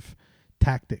offensive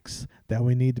tactics that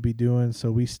we need to be doing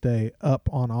so we stay up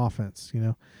on offense.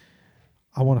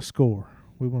 I want to score.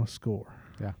 We want to score.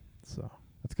 Yeah. So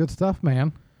That's good stuff,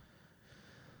 man.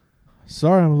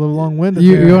 sorry, I'm a little long-winded.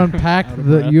 You there. unpacked Out of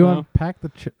the breath you now? unpacked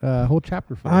the whole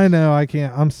chapter for us. I know I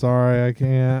can't. I'm sorry.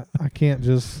 I can't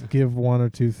just give one or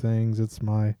two things.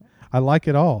 I like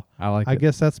it all. I like I it.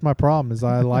 guess that's my problem is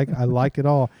I like it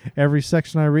all. Every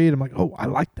section I read, I'm like, oh, I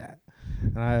like that.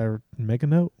 And I make a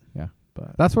note. Yeah.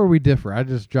 But That's where we differ. I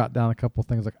just jot down a couple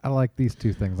things like I like these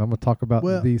two things. I'm gonna talk about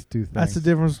Well, these two things. that's the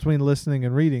difference between listening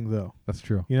and reading, though. That's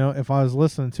true. If I was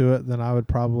listening to it, then I would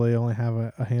probably only have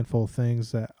a handful of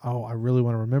things that, I really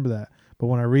want to remember that. But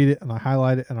when I read it and I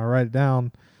highlight it and I write it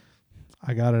down,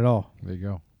 I got it all. There you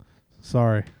go.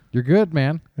 Sorry. You're good,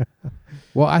 man.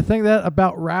 Well, I think that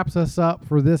about wraps us up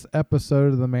for this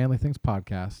episode of the Manly Things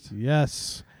podcast.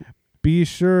 Yes. Be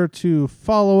sure to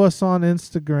follow us on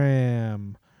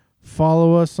Instagram.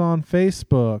 Follow us on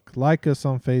Facebook. Like us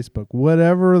on Facebook.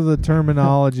 Whatever the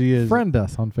terminology is. Friend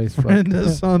us on Facebook. Friend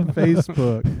us on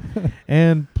Facebook.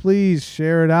 And please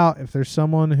share it out. If there's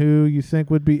someone who you think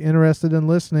would be interested in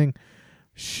listening,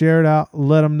 share it out.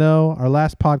 Let them know. Our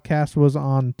last podcast was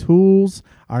on tools.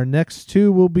 Our next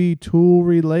two will be tool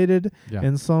related Yeah.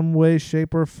 in some way,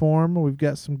 shape, or form. We've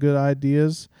got some good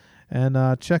ideas. And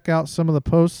check out some of the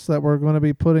posts that we're going to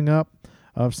be putting up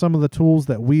of some of the tools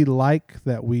that we like,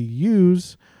 that we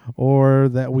use, or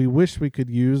that we wish we could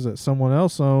use that someone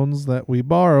else owns that we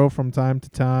borrow from time to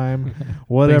time,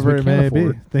 whatever it may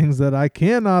be. Things that I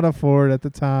cannot afford at the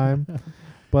time.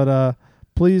 But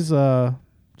please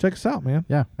check us out, man.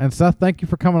 Yeah. And Seth, thank you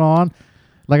for coming on.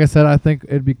 Like I said, I think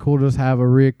it'd be cool to just have a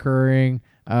reoccurring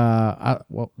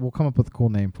we'll come up with a cool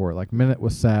name for it, like Minute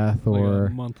with Seth Like or a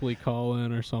monthly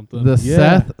call-in or something. the Yeah.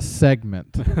 Seth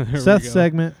segment. There we Seth go.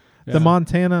 segment, Yeah. the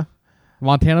Montana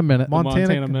Montana Minute.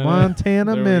 Montana Minute.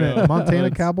 Montana There we Minute, go. Montana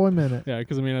That's- Cowboy Minute. Yeah,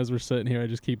 because as we're sitting here, I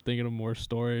just keep thinking of more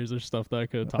stories or stuff that I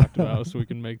could have talked about, so we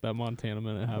can make that Montana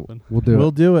Minute happen. We'll do We'll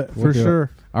it. do it We'll for do it.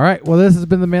 sure. All right. Well, this has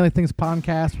been the Manly Things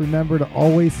podcast. Remember to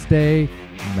always stay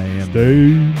man.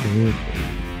 Stay good.